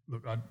them.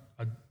 Look,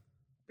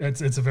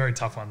 it's a very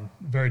tough one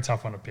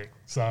to pick.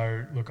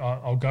 So look,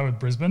 I'll go with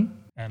Brisbane,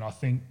 and I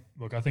think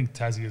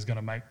Tassie is going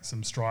to make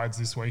some strides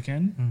this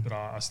weekend, but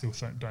I still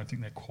don't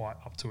think they're quite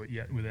up to it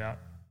yet without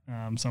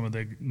some of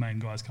their main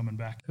guys coming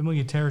back.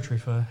 Familiar territory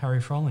for Harry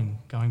Froling,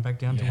 going back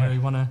down to where he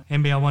won a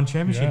NBL 1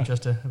 championship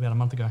just about a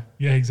month ago.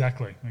 Yeah,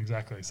 exactly.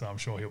 So I'm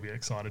sure he'll be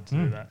excited to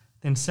do that.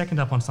 Then second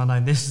up on Sunday,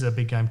 and this is a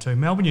big game too,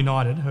 Melbourne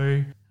United,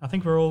 who I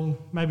think we're all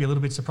maybe a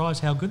little bit surprised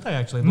how good they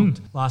actually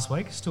looked last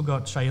week. Still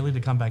got Shea Ili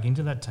to come back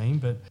into that team,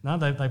 but no,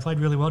 they played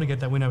really well to get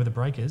that win over the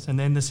Breakers. And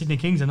then the Sydney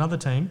Kings, another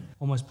team,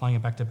 almost playing a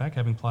back-to-back,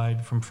 having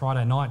played from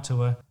Friday night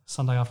to a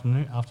Sunday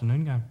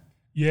afternoon game.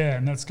 Yeah,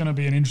 and that's going to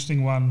be an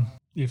interesting one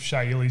if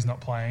Shea Ili's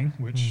not playing,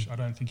 which I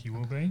don't think he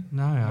will be.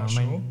 No, I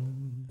mean,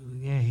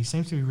 he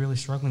seems to be really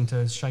struggling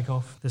to shake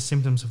off the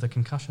symptoms of the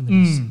concussion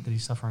that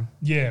he's suffering.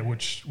 Yeah,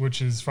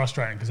 which is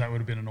frustrating because that would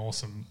have been an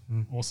awesome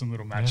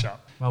little matchup. Yeah.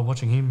 Well,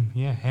 watching him,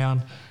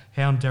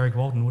 hound Derek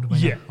Walton would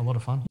have been a lot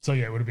of fun. So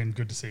yeah, it would have been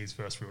good to see his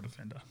first real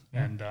defender.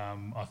 Yeah. And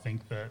I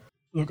think that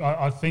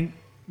I think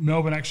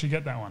Melbourne actually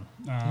get that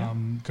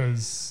one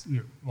because,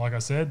 like I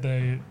said,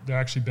 they're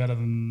actually better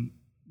than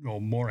or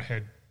more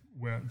ahead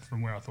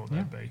from where I thought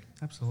they'd be.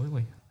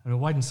 Absolutely. And we'll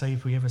wait and see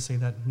if we ever see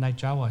that Nate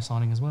Jarwai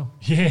signing as well.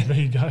 Yeah, there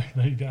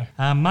you go.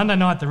 Monday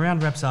night, the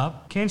round wraps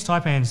up. Cairns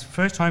Taipans,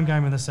 first home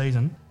game of the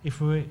season. If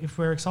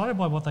we're excited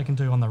by what they can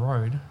do on the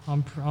road,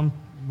 I'm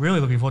really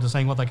looking forward to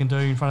seeing what they can do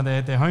in front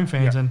of their home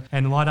fans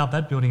and light up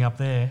that building up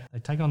there. They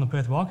take on the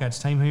Perth Wildcats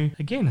team who,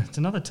 again, it's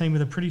another team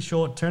with a pretty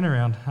short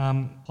turnaround.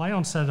 Play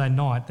on Saturday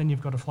night, then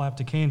you've got to fly up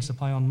to Cairns to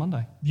play on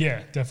Monday.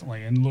 Yeah,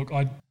 definitely. And look,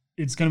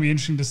 it's going to be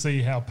interesting to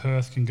see how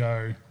Perth can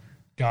go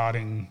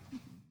guarding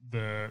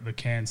the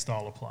Cairns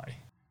style of play.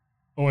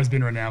 always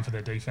been renowned for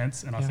their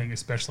defense, and I think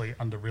especially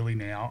under Riley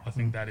now, I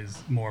think that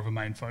is more of a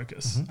main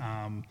focus.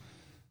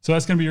 So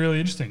that's going to be really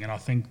interesting, and I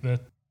think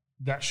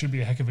that should be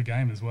a heck of a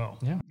game as well.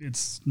 Yeah.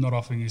 It's not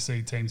often you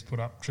see teams put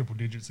up triple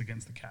digits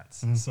against the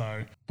Cats.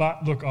 So,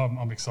 but look,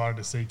 I'm excited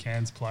to see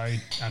Cairns play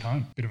at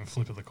home. Bit of a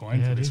flip of the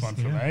coin for this one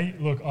for me.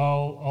 Look,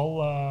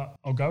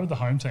 I'll go with the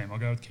home team. I'll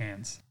go with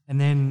Cairns. And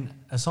then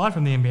aside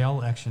from the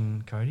NBL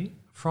action, Cody,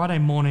 Friday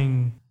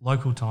morning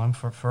local time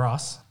for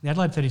us, the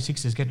Adelaide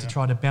 36ers get to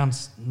try to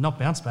not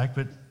bounce back,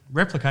 but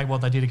replicate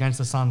what they did against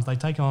the Suns. They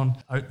take on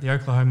the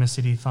Oklahoma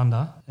City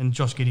Thunder and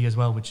Josh Giddey as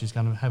well, which is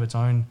going to have its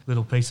own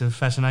little piece of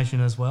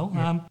fascination as well.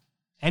 Yep.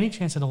 Any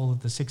chance at all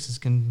that the Sixers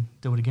can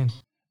do it again?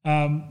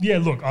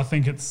 Look, I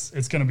think it's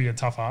going to be a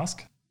tough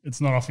ask.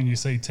 It's not often you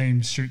see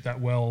teams shoot that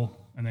well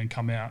and then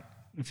come out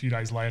a few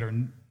days later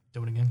and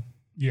do it again.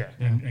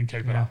 And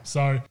keep it up.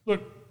 So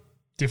look,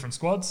 different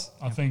squads.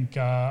 I think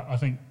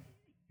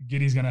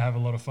Giddey's going to have a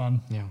lot of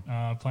fun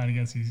playing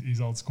against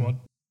his old squad.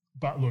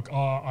 But look,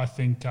 I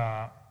think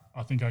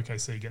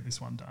OKC get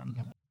this one done.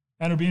 Yep.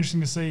 And it'll be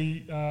interesting to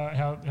see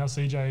how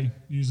CJ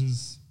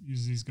uses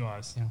these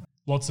guys. Yeah.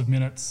 Lots of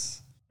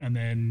minutes and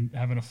then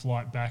having a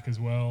flight back as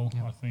well.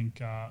 Yep. I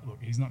think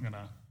he's not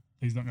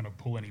gonna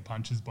pull any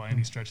punches by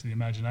any stretch of the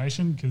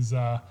imagination because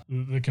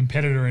the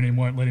competitor in him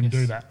won't let him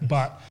do that. Yes.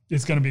 But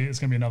it's gonna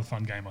be another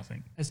fun game, I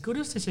think. As good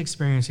as this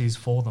experience is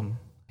for them,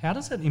 how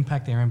does it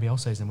impact their NBL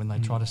season when they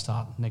try to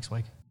start next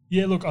week?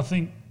 Yeah, look, I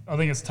think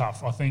it's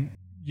tough. I think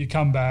you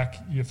come back,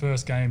 your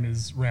first game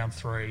is round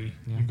 3.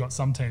 Yeah. You've got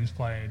some teams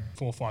playing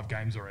 4 or 5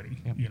 games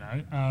already, you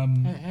know.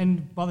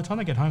 And by the time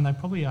they get home, they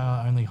probably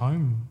are only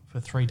home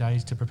for 3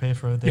 days to prepare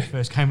for their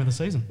first game of the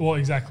season. Well,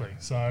 exactly.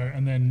 So,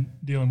 and then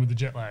dealing with the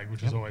jet lag,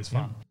 which is always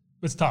fun.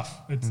 It's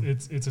tough.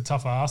 It's a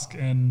tough ask.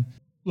 And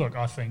look,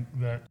 I think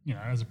that, you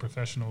know, as a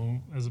professional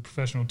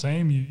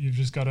team, you've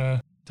just got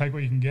to take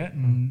what you can get,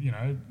 and you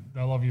know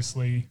they'll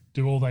obviously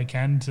do all they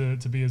can to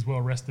be as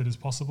well rested as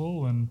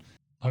possible, and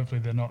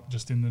hopefully they're not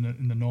just in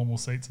the normal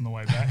seats on the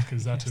way back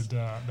because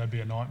that'd be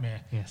a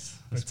nightmare. Yes,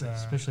 but,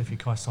 especially if you're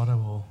Kai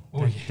Sotto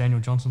or Daniel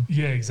Johnson.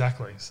 Yeah,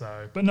 exactly.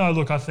 So, but no,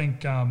 look, I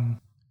think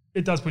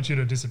it does put you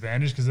at a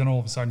disadvantage because then all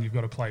of a sudden you've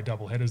got to play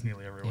double headers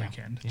nearly every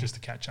weekend just to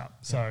catch up.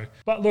 So,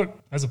 but look,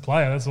 as a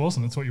player, that's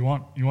awesome. That's what you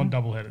want. You want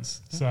double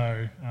headers.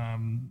 So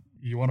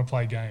you want to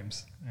play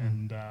games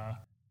and.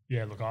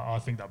 Look, I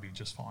think they'll be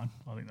just fine.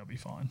 I think they'll be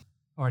fine.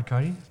 All right,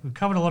 Cody. We've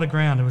covered a lot of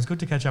ground. It was good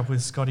to catch up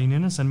with Scotty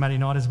Ninnis and Matty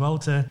Knight as well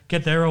to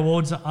get their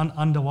awards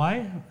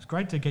underway. It's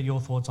great to get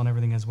your thoughts on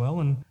everything as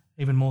well, and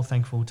even more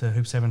thankful to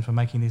Hoop 7 for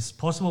making this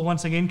possible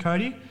once again,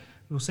 Cody.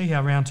 We'll see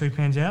how round 2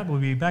 pans out. We'll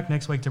be back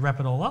next week to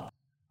wrap it all up.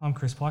 I'm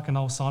Chris Pike, and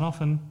I'll sign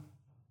off and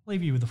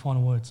leave you with the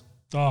final words.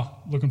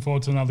 Looking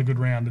forward to another good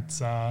round.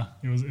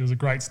 It was a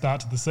great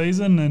start to the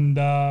season, and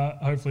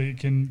hopefully it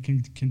can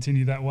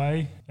continue that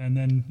way. And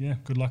then,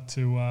 good luck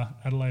to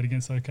Adelaide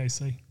against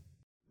OKC.